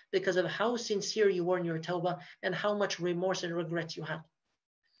imagination because of how sincere you were in your tawbah and how much remorse and regret you had.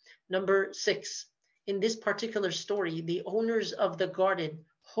 Number 6, in this particular story, the owners of the garden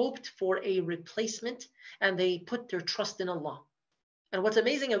hoped for a replacement and they put their trust in Allah. And what's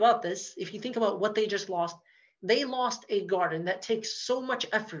amazing about this, if you think about what they just lost, they lost a garden that takes so much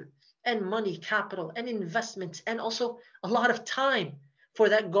effort and money, capital, and investment, and also a lot of time for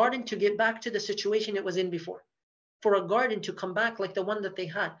that garden to get back to the situation it was in before. For a garden to come back like the one that they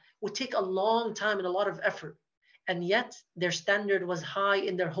had would take a long time and a lot of effort. And yet their standard was high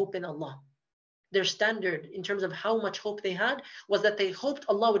in their hope in Allah. Their standard in terms of how much hope they had was that they hoped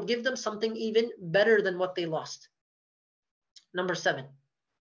Allah would give them something even better than what they lost. Number 7,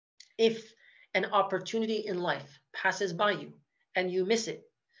 if an opportunity in life passes by you and you miss it,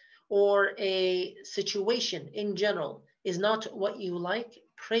 or a situation in general is not what you like,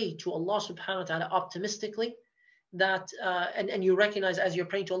 pray to Allah subhanahu wa ta'ala optimistically that, and you recognize as you're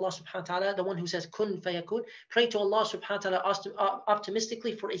praying to Allah subhanahu wa ta'ala, the one who says kun fayakun, pray to Allah subhanahu wa ta'ala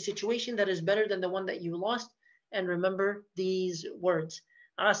optimistically for a situation that is better than the one that you lost. And remember these words,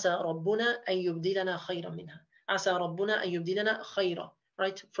 Asa Rabbuna an yubdilana khayran minha. Asa Rabbuna an yubdilana khayra,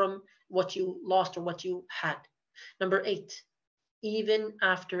 right? From what you lost or what you had. Number 8, even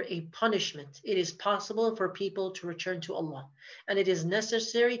after a punishment, it is possible for people to return to Allah. And it is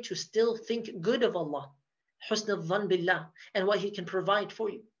necessary to still think good of Allah. Husn al-dhan billah, and what He can provide for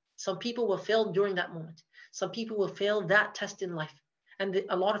you. Some people will fail during that moment. Some people will fail that test in life. And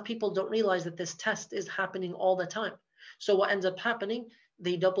a lot of people don't realize that this test is happening all the time. So what ends up happening,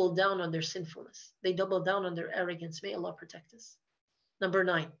 they double down on their sinfulness. They double down on their arrogance. May Allah protect us. Number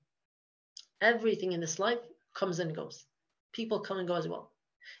 9, everything in this life comes and goes. People come and go as well.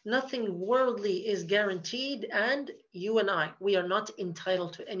 Nothing worldly is guaranteed, and you and I, we are not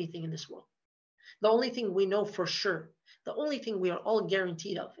entitled to anything in this world. The only thing we know for sure, the only thing we are all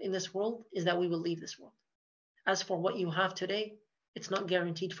guaranteed of in this world is that we will leave this world. As for what you have today, it's not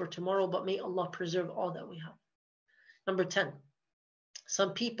guaranteed for tomorrow, but may Allah preserve all that we have. Number 10,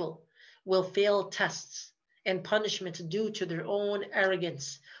 some people will fail tests and punishments due to their own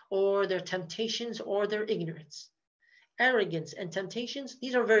arrogance or their temptations or their ignorance. Arrogance and temptations,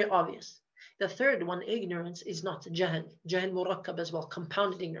 these are very obvious. The third one, ignorance, is not jahl. Jahl murakkab as well,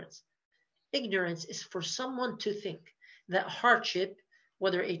 compounded ignorance. Ignorance is for someone to think that hardship,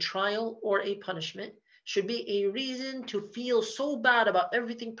 whether a trial or a punishment, should be a reason to feel so bad about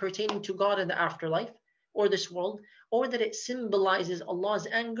everything pertaining to God and the afterlife or this world, or that it symbolizes Allah's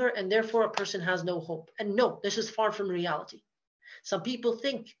anger and therefore a person has no hope. And no, this is far from reality. Some people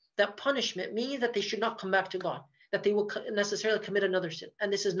think that punishment means that they should not come back to God, that they will necessarily commit another sin.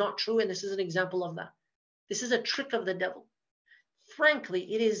 And this is not true, and this is an example of that. This is a trick of the devil.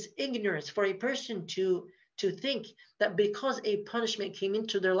 Frankly, it is ignorance for a person to think that because a punishment came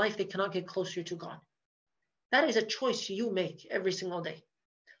into their life, they cannot get closer to God. That is a choice you make every single day.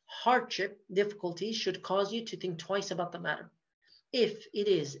 Hardship, difficulties should cause you to think twice about the matter. If it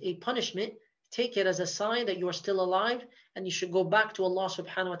is a punishment, take it as a sign that you are still alive and you should go back to Allah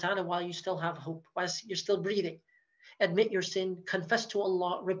subhanahu wa ta'ala while you still have hope, while you're still breathing. Admit your sin, confess to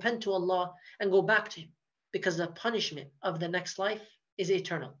Allah, repent to Allah, and go back to Him. Because the punishment of the next life is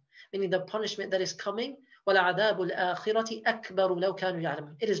eternal. Meaning the punishment that is coming, وَلَعَذَابُ الْآخِرَةِ أَكْبَرُ لَوْ كَانُوا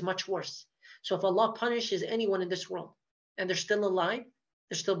يَعْلَمُونَ. It is much worse. So if Allah punishes anyone in this world and they're still alive,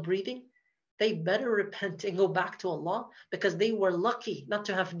 they're still breathing, they better repent and go back to Allah, because they were lucky not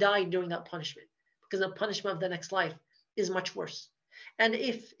to have died during that punishment, because the punishment of the next life is much worse. And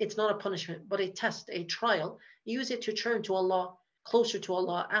if it's not a punishment, but a test, a trial, use it to turn to Allah, closer to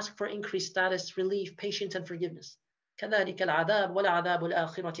Allah, ask for increased status, relief, patience, and forgiveness. كَذَلِكَ الْعَذَابُ وَلَعَذَابُ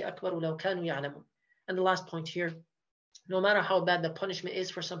الْآخِرَةِ أَكْبَرُ لَوْ كَانُوا يَعْلَمُونَ. And the last point here, no matter how bad the punishment is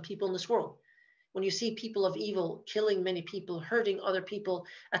for some people in this world, when you see people of evil killing many people, hurting other people,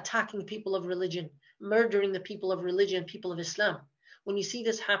 attacking people of religion, murdering the people of religion, people of Islam, when you see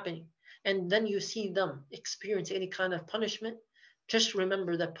this happening, and then you see them experience any kind of punishment, just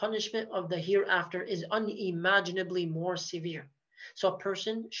remember the punishment of the hereafter is unimaginably more severe. So a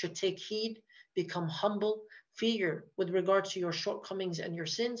person should take heed, become humble, fear with regards to your shortcomings and your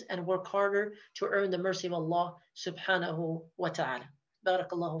sins, and work harder to earn the mercy of Allah subhanahu wa ta'ala.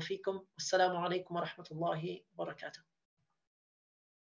 بارك الله فيكم والسلام عليكم ورحمة الله وبركاته.